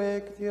be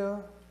with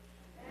you.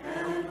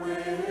 And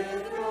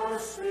with your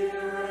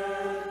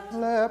spirit,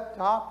 Lift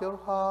up your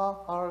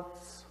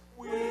hearts.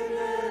 we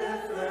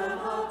lift them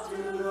up to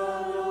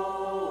the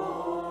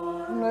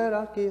Lord. Let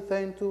us give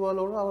thanks to our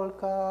Lord our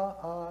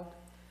God.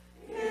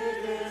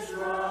 It is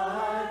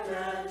right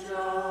and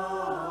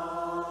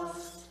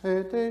just.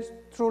 It is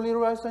truly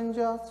right and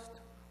just,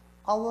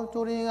 our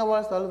duty,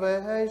 our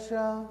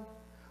salvation,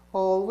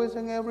 always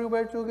and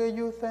everywhere to give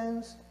you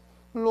thanks,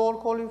 Lord,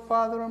 Holy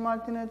Father,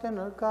 Almighty and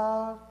eternal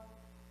God.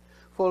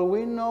 For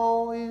we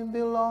know it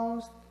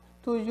belongs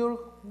to your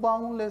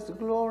boundless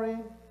glory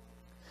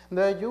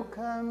that you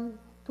come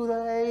to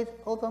the aid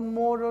of the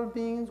mortal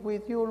beings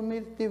with your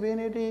mid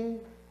divinity,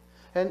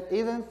 and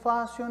even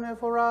fashioned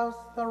for us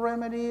the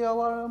remedy of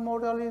our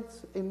mortality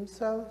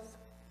himself,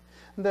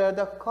 that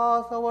the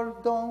cause of our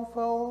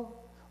downfall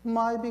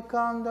might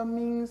become the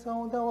means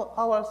of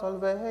our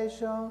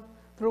salvation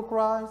through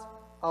Christ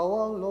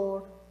our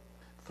Lord.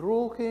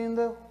 Through him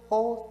the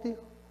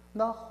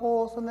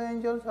host and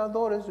angels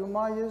adores your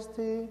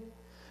majesty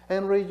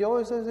and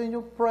rejoices in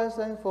your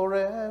presence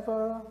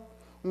forever.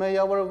 May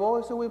our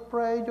voice, we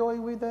pray,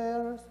 join with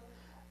theirs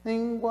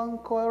in one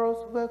chorus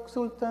of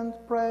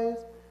exultant praise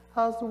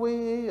as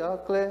we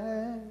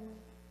acclaim.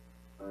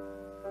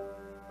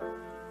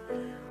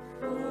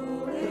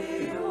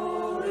 Holy,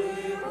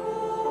 holy,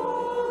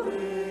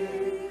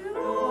 holy,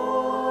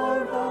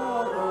 Lord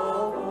God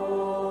of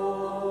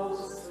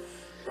hosts.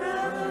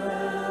 Heaven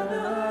and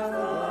earth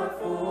are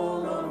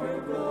full of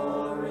your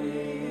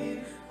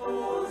glory.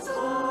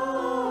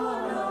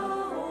 Hosanna,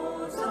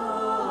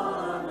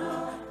 Hosanna,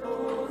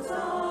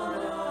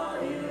 Hosanna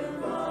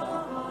in the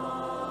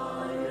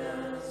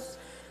highest.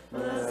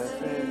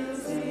 Blessed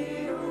is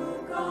he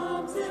who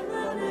comes in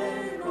the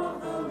name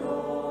of the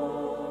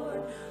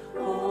Lord.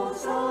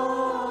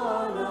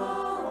 Hosanna,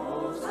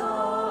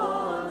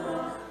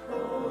 Hosanna,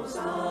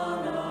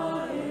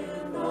 Hosanna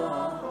in the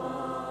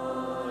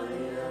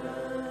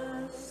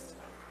highest.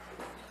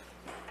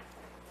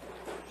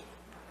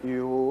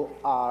 You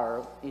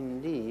are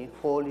indeed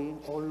holy,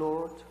 O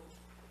Lord,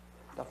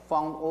 the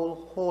fount of all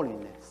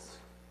holiness.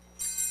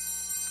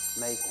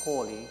 Make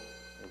holy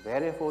the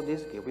very for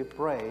this gift, we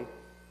pray,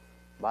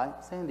 by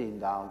sending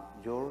down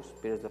your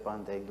Spirit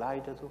upon them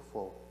like to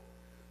fall,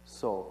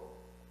 so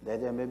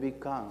that they may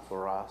become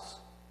for us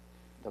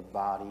the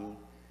body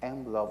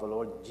and blood of the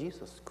Lord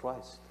Jesus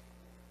Christ.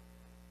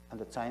 At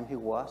the time he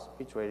was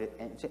betrayed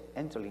and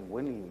entering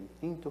willingly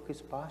into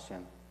his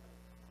passion,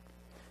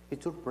 He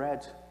took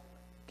bread,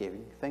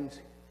 giving thanks,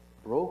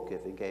 broke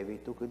it, and gave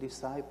it to his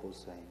disciples,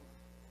 saying,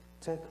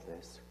 "Take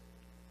this,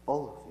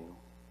 all of you,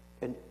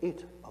 and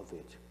eat of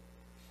it,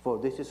 for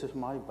this is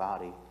my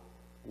body,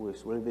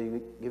 which will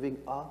be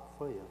given up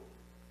for you."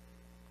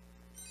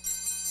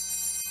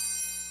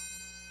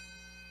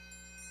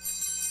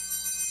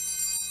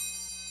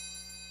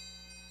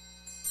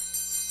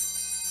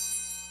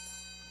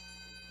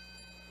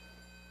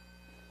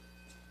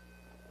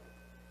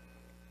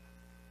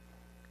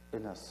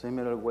 In a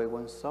similar way,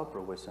 when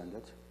supper was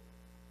ended,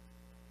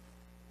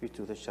 he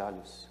took the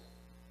chalice,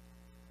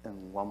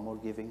 and one more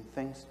giving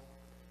thanks,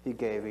 he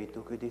gave it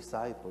to his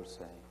disciples,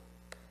 saying,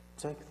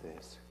 "Take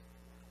this,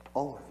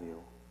 all of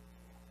you,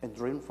 and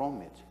drink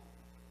from it,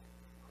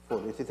 for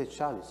this is the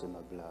chalice in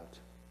my blood,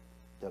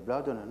 the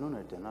blood of a new and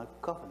eternal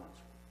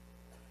covenant,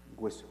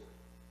 which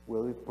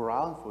will be poured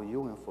out for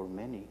you and for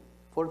many,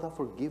 for the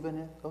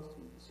forgiveness of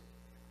sins.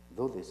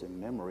 Do this in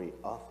memory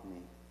of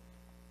me."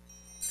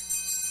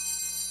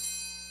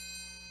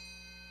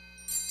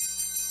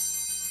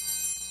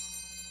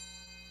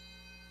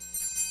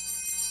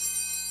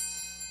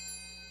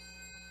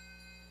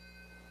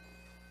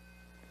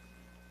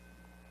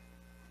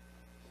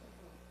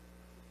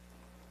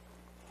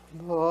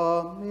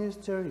 The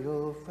mystery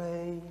of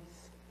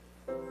faith.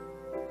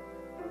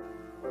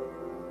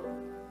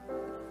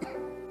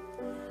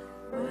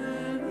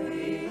 When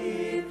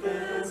we eat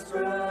this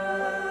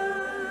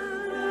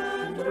bread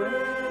and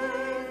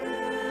drink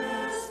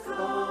this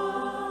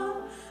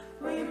cup,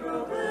 we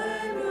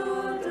proclaim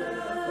your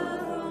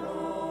death, O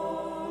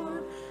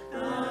Lord,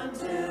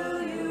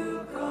 until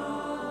you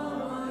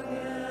come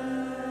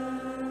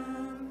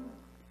again.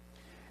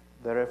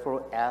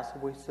 Therefore, as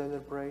we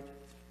celebrate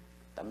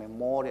the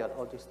memorial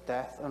of his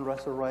death and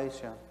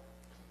resurrection,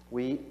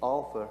 we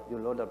offer you,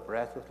 Lord, the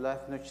bread of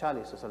life and the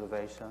chalice of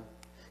salvation,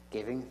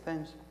 giving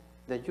thanks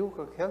that you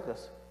have held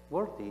us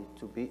worthy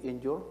to be in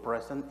your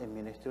presence and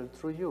minister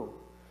through you.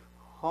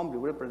 Humbly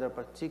we pray that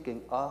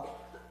partaking of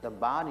the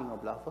body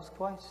and blood of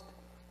Christ,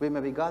 we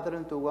may be gathered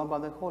into one by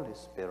the Holy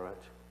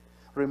Spirit.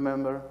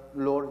 Remember,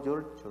 Lord,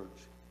 your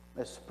church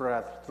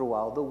spread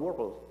throughout the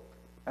world,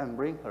 and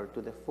bring her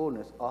to the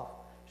fullness of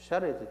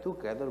charity,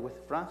 together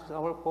with Francis,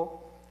 our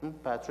Pope,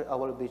 and Patrick,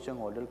 our bishop, and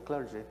all the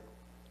clergy.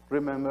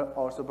 Remember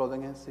also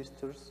brothers and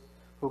sisters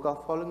who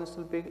have fallen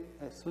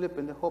asleep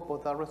in the hope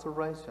of the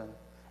resurrection,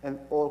 and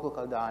all who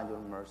have died in your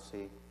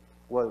mercy.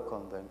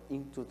 Welcome them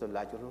into the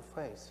light of your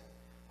face.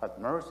 Have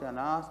mercy on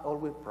us, all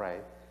we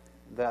pray,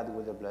 that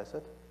with the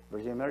Blessed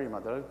Virgin Mary,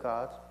 Mother of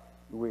God,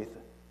 with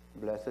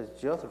blessed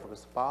Joseph, her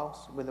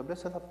spouse, with the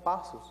blessed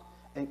apostles,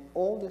 and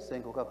all the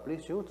saints who have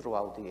pleased you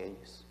throughout the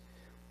ages,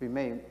 we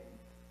may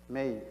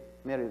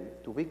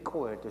merit to be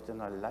co-heirs to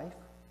eternal life,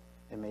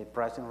 and may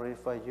praise and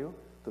glorify you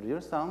through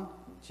your Son,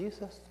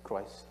 Jesus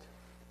Christ.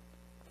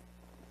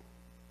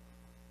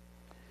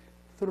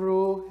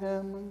 Through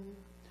him,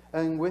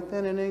 and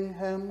within and in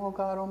him, O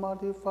God,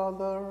 Almighty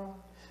Father,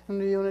 in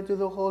the unity of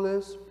the Holy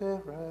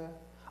Spirit,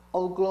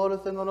 all glory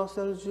and honor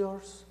is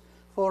yours,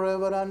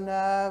 forever and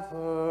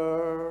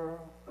ever.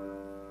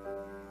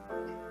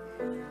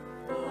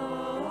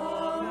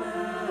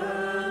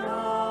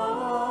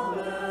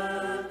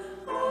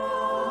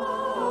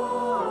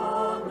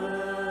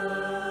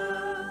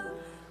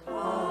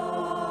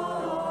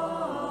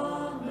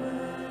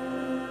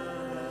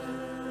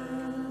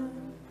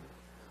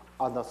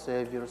 At the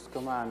Savior's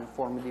command,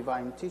 form a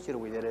divine teacher,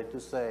 we dare to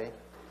say,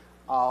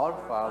 Our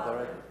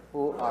Father,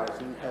 who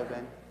art in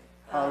heaven,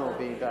 hallowed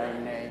be thy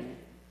name.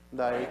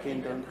 Thy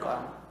kingdom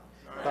come,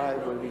 thy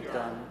will be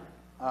done,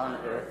 on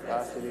earth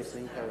as it is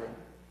in heaven.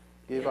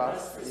 Give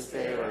us this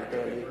day our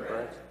daily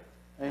bread,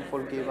 and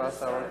forgive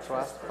us our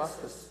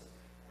trespasses,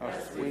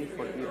 as we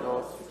forgive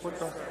those who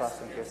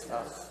trespass against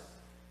us.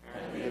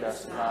 And lead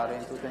us not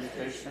into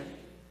temptation,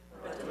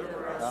 but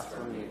deliver us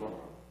from evil.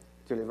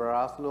 Deliver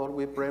us, Lord,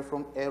 we pray,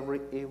 from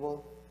every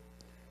evil.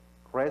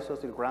 Raise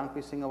us in grant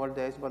peace in our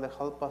days by the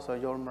help us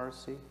of your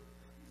mercy.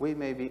 We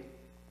may be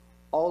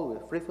always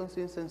free from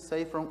sins and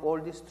safe from all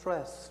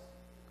distress,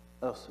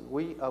 as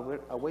we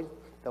await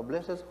the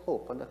blessed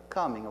hope and the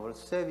coming of our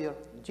Savior,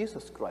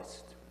 Jesus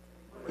Christ.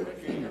 For the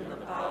kingdom, the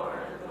power,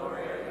 and the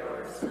glory are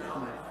yours,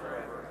 now and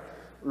forever.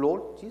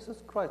 Lord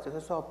Jesus Christ,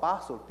 as our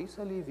apostle, peace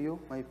I leave you,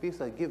 my peace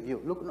I give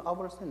you. Look on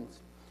our sins,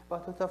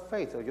 but at the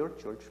faith of your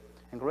church,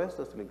 and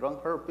graciously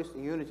grant her peace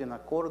in unity and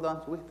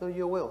accordance with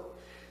your will,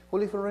 who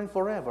live and reign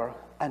forever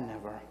and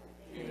ever.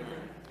 Amen.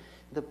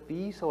 The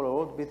peace of our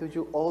Lord be with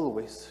you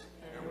always.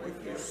 And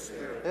with your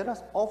spirit. Let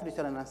us offer each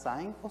other a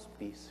sign of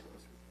peace.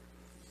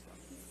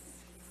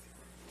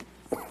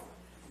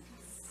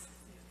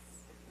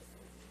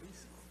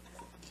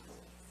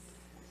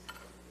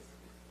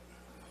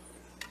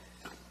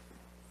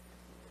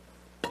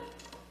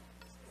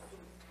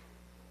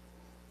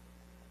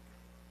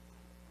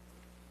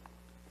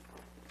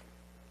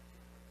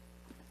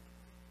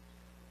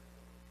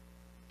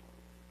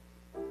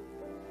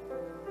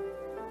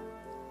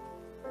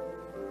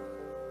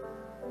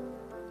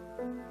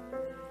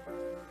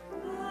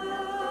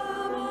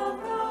 Lamb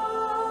of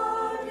God,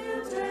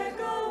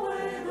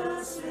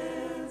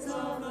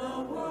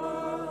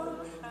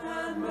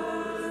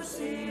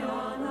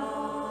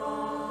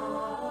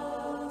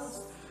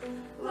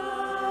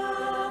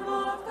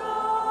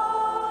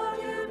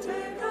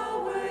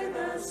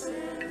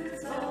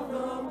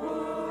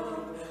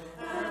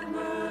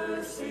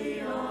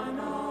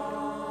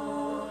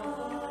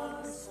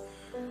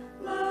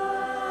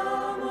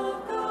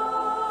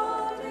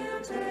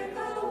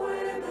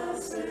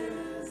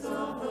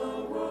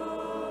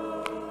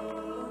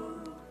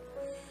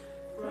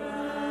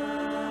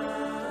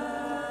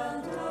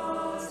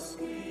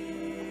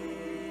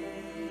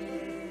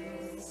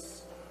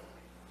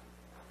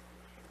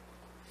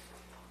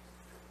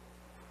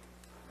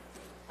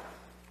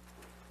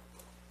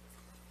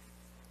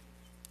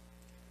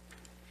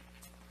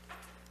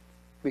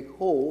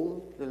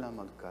 Behold the Lamb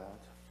of God.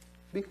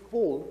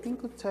 Behold, King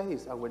who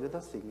takes away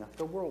the sin of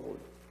the world.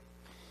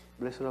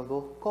 Blessed are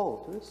those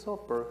called to the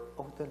supper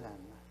of the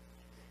Lamb.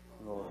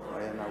 Lord,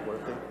 I am not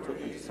worthy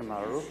to eat some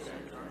arrows,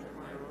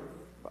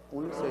 but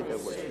only say the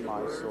words, my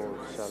soul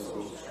shall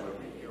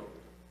be healed.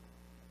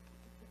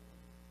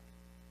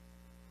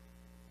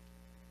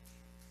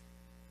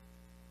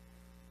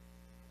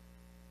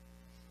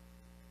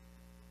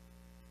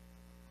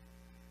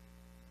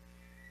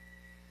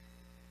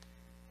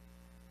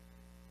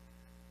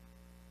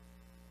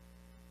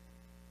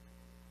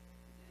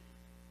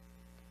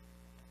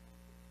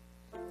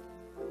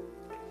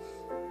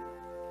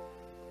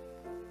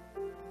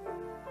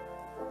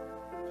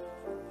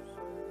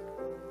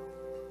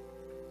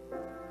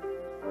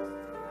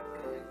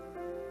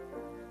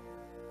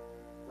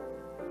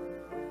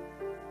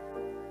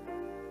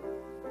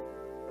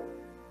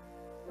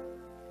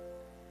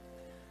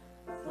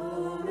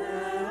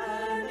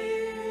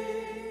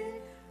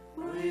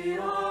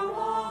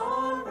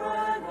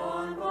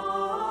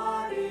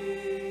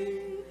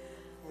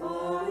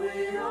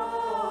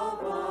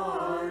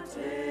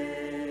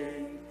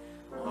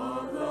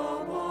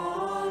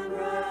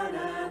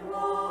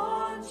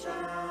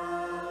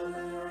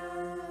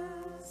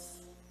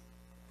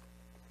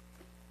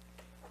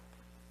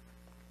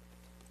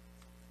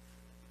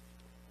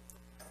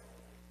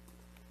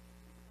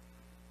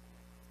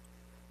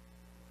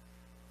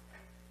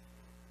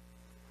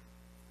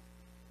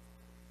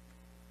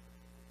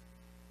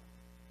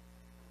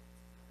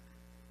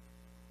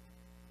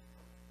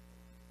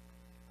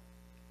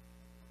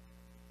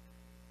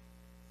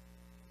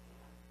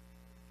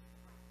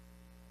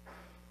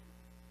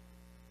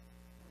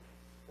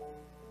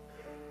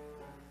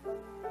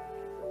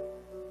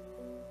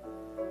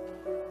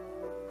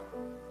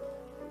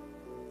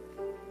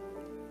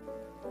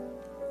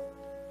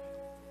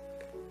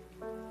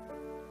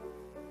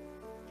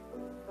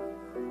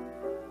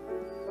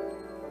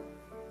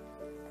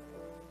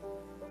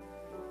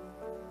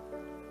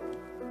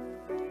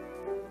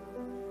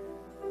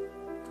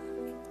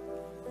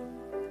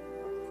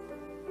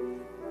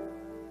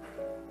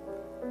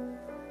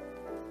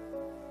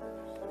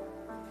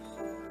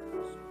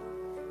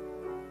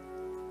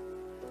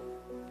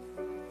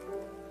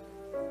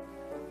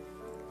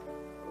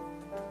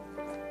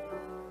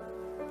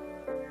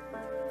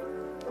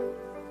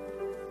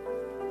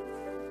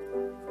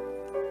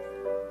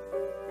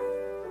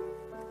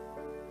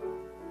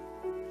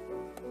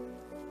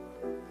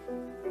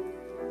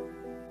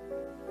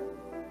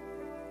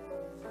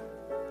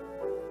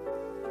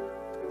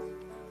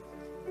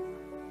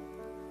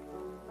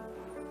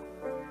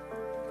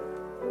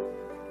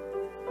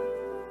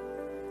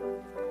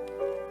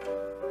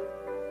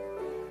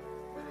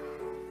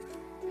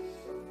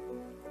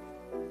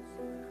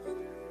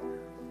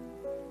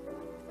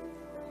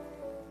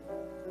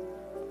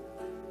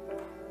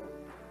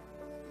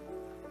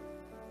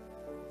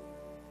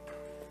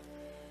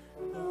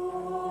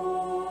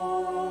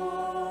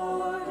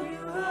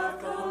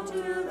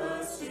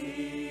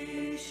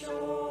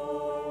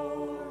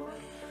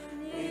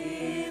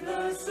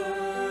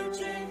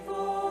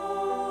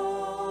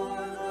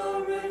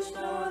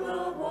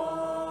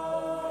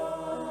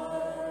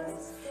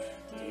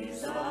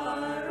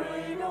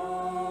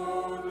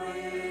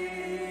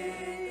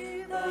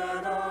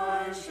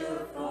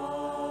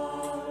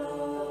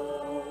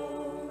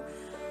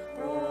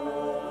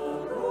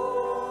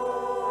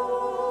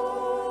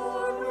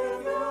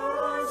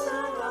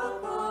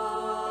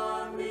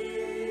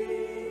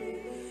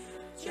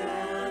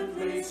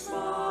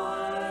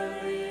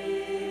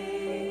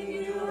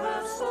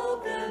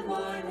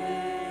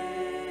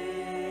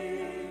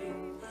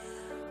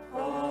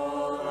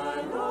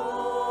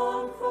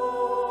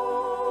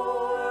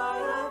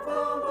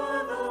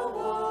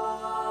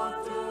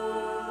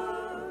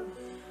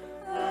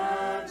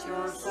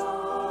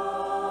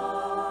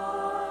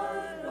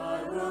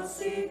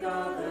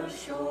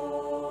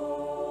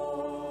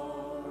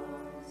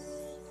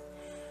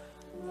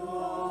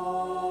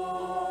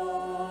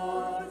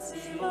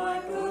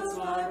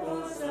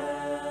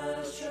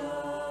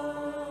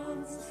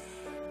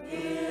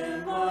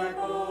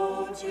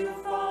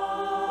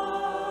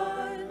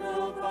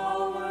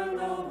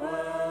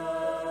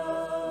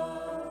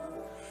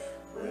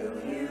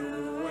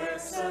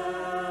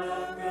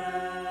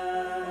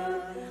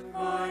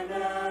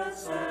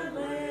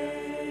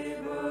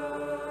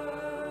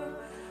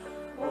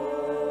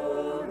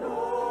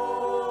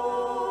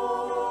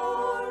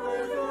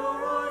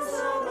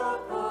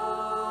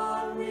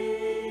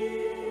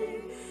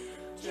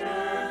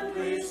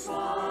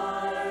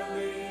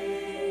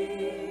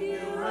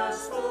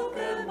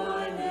 Spoken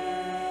my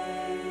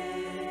name.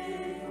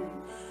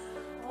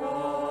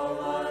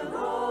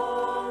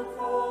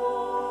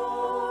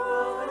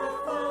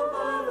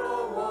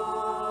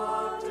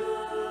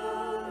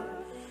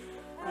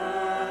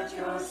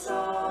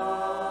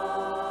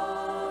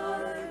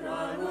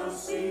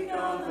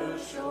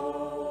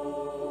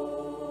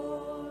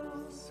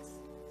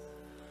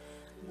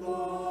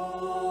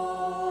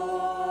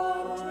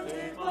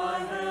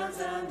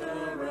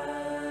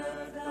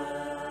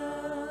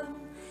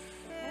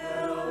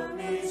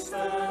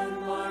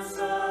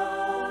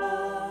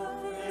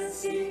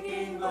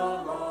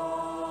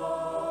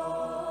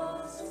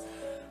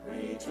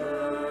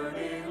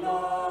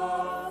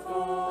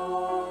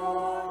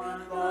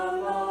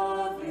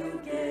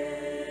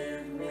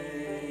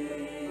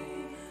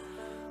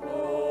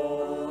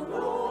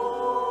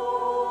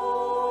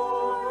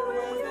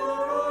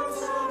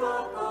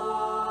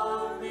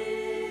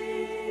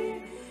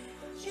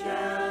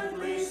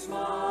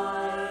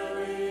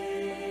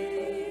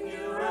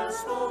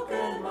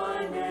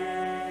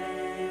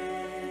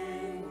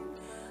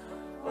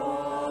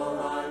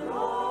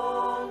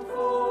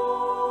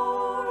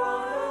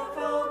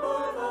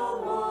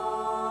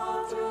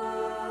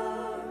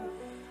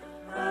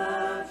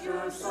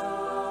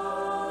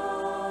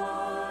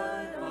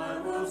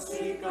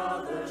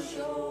 other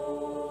shores.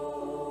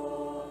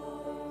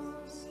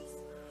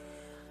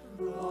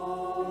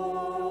 Lord,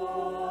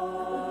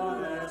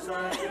 as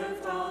I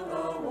drift on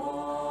the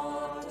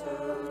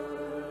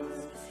waters,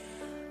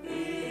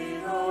 be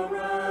the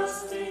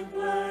resting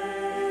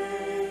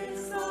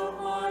place of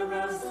my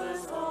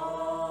restless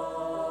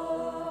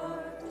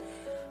heart,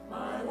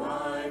 my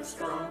life's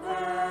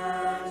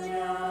companion,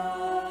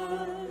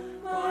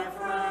 my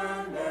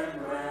friend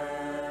and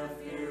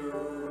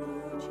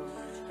refuge.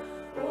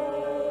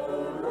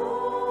 Oh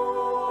Lord,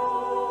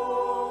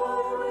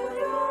 with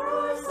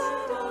your eyes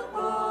set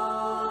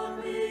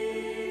upon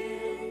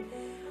me,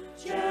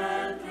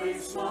 gently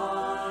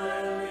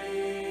smiling,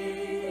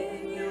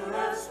 you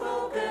have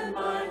spoken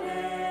my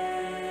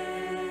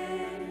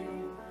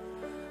name.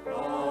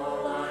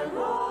 All I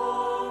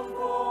long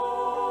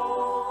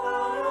for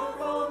out of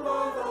come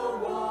by the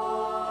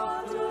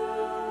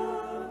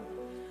water.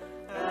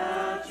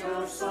 At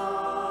your side,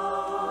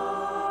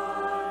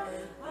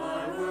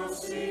 I will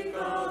seek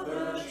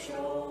other shores.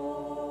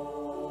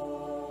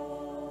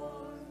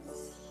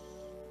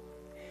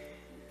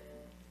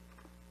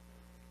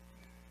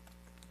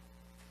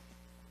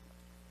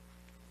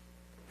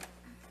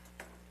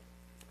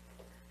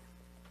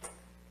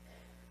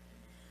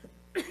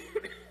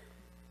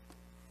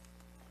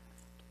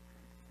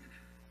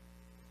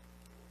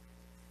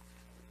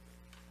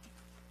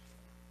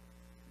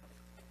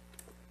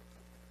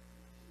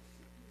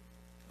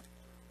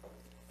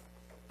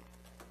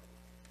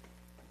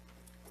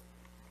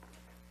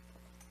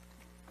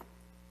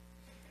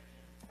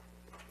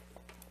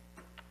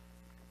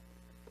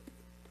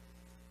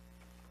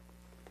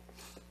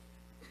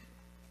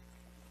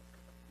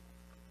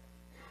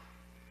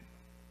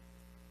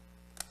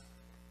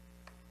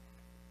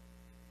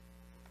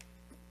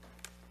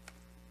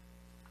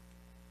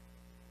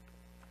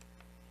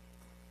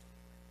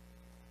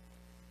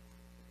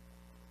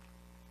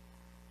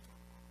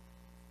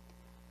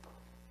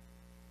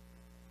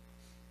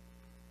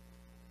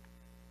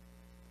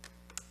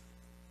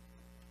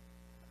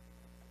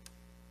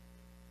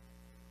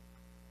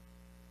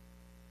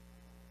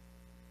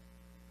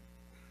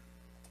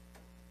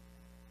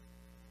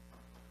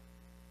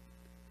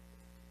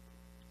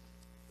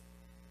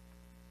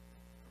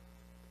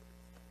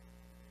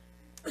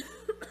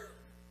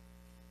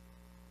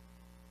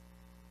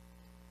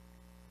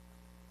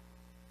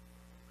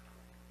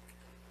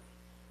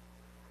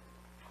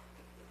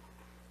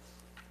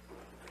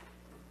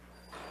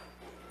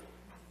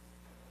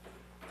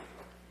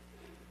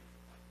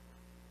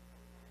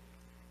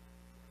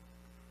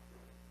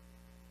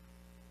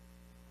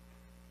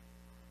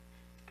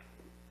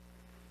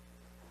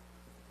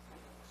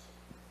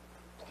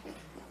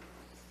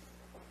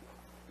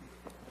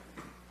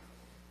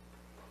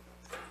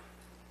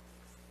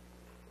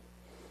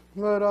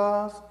 Let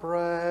us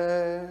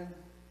pray.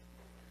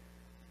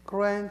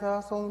 Grant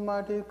us,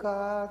 Almighty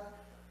God,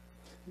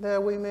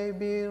 that we may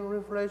be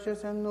refreshed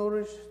and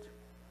nourished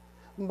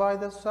by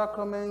the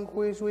sacrament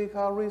which we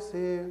have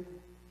received,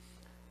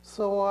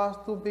 so as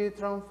to be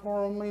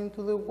transformed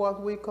into the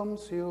what we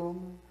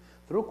consume,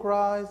 through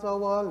Christ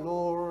our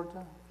Lord.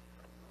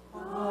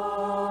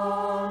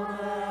 Amen.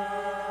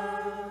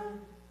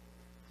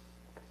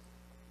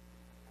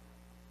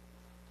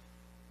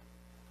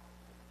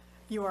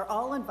 You are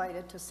all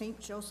invited to St.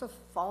 Joseph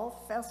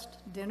Fall Fest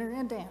Dinner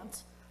and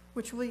Dance,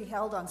 which will be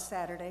held on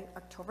Saturday,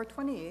 October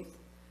 28th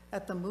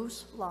at the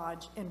Moose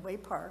Lodge in Way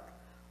Park,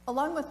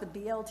 along with the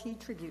BLT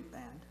Tribute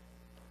Band.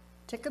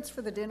 Tickets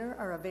for the dinner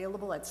are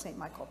available at St.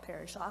 Michael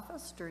Parish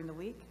Office during the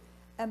week,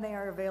 and they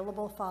are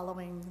available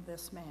following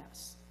this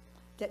Mass.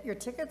 Get your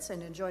tickets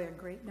and enjoy a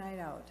great night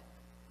out.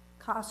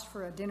 Cost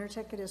for a dinner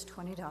ticket is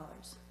 $20.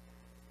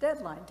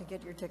 Deadline to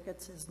get your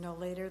tickets is no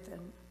later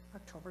than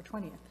October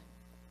 20th.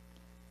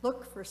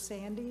 Look for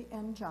Sandy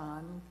and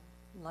John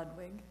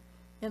Ludwig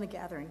in the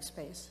gathering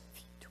space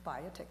to buy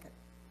a ticket.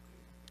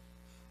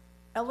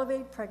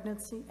 Elevate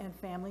Pregnancy and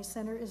Family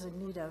Center is in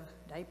need of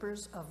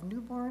diapers of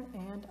newborn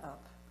and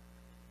up.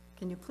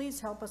 Can you please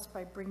help us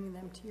by bringing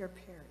them to your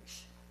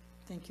parish?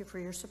 Thank you for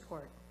your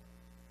support.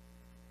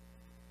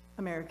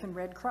 American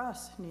Red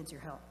Cross needs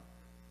your help.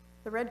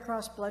 The Red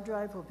Cross blood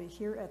drive will be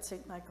here at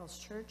St. Michael's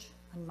Church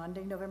on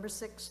Monday, November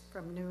 6th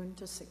from noon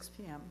to 6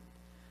 p.m.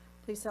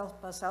 Please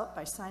help us out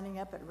by signing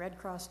up at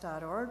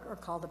redcross.org or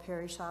call the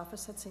parish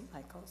office at St.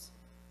 Michael's.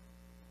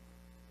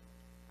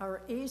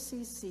 Our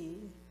ACC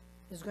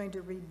is going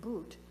to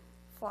reboot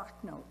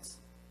flock notes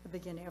at the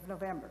beginning of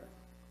November.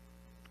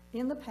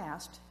 In the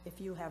past, if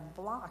you have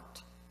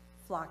blocked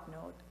flock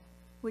note,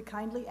 we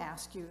kindly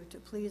ask you to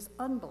please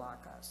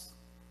unblock us.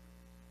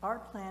 Our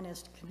plan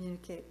is to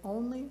communicate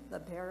only the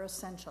bare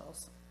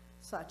essentials,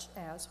 such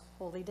as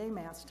Holy Day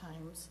Mass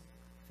times,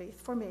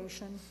 faith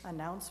formation,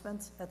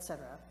 announcements,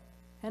 etc.,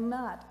 and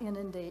not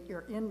inundate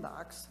your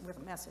inbox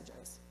with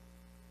messages.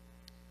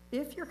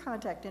 If your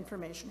contact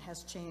information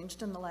has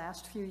changed in the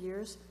last few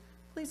years,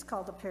 please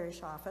call the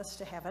parish office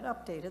to have it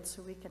updated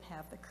so we can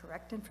have the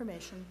correct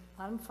information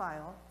on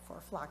file for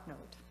flock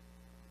note.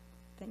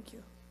 Thank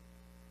you.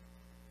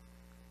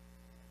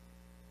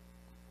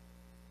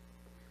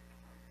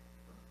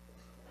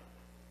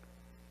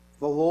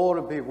 The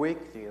Lord be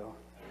with you.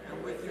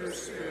 And with your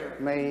spirit.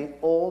 May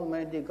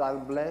Almighty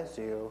God bless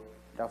you,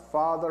 the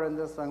Father and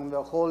the Son and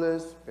the Holy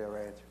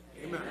Spirit.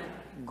 Amen.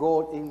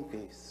 Go in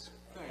peace.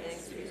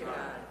 Thanks be to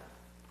God.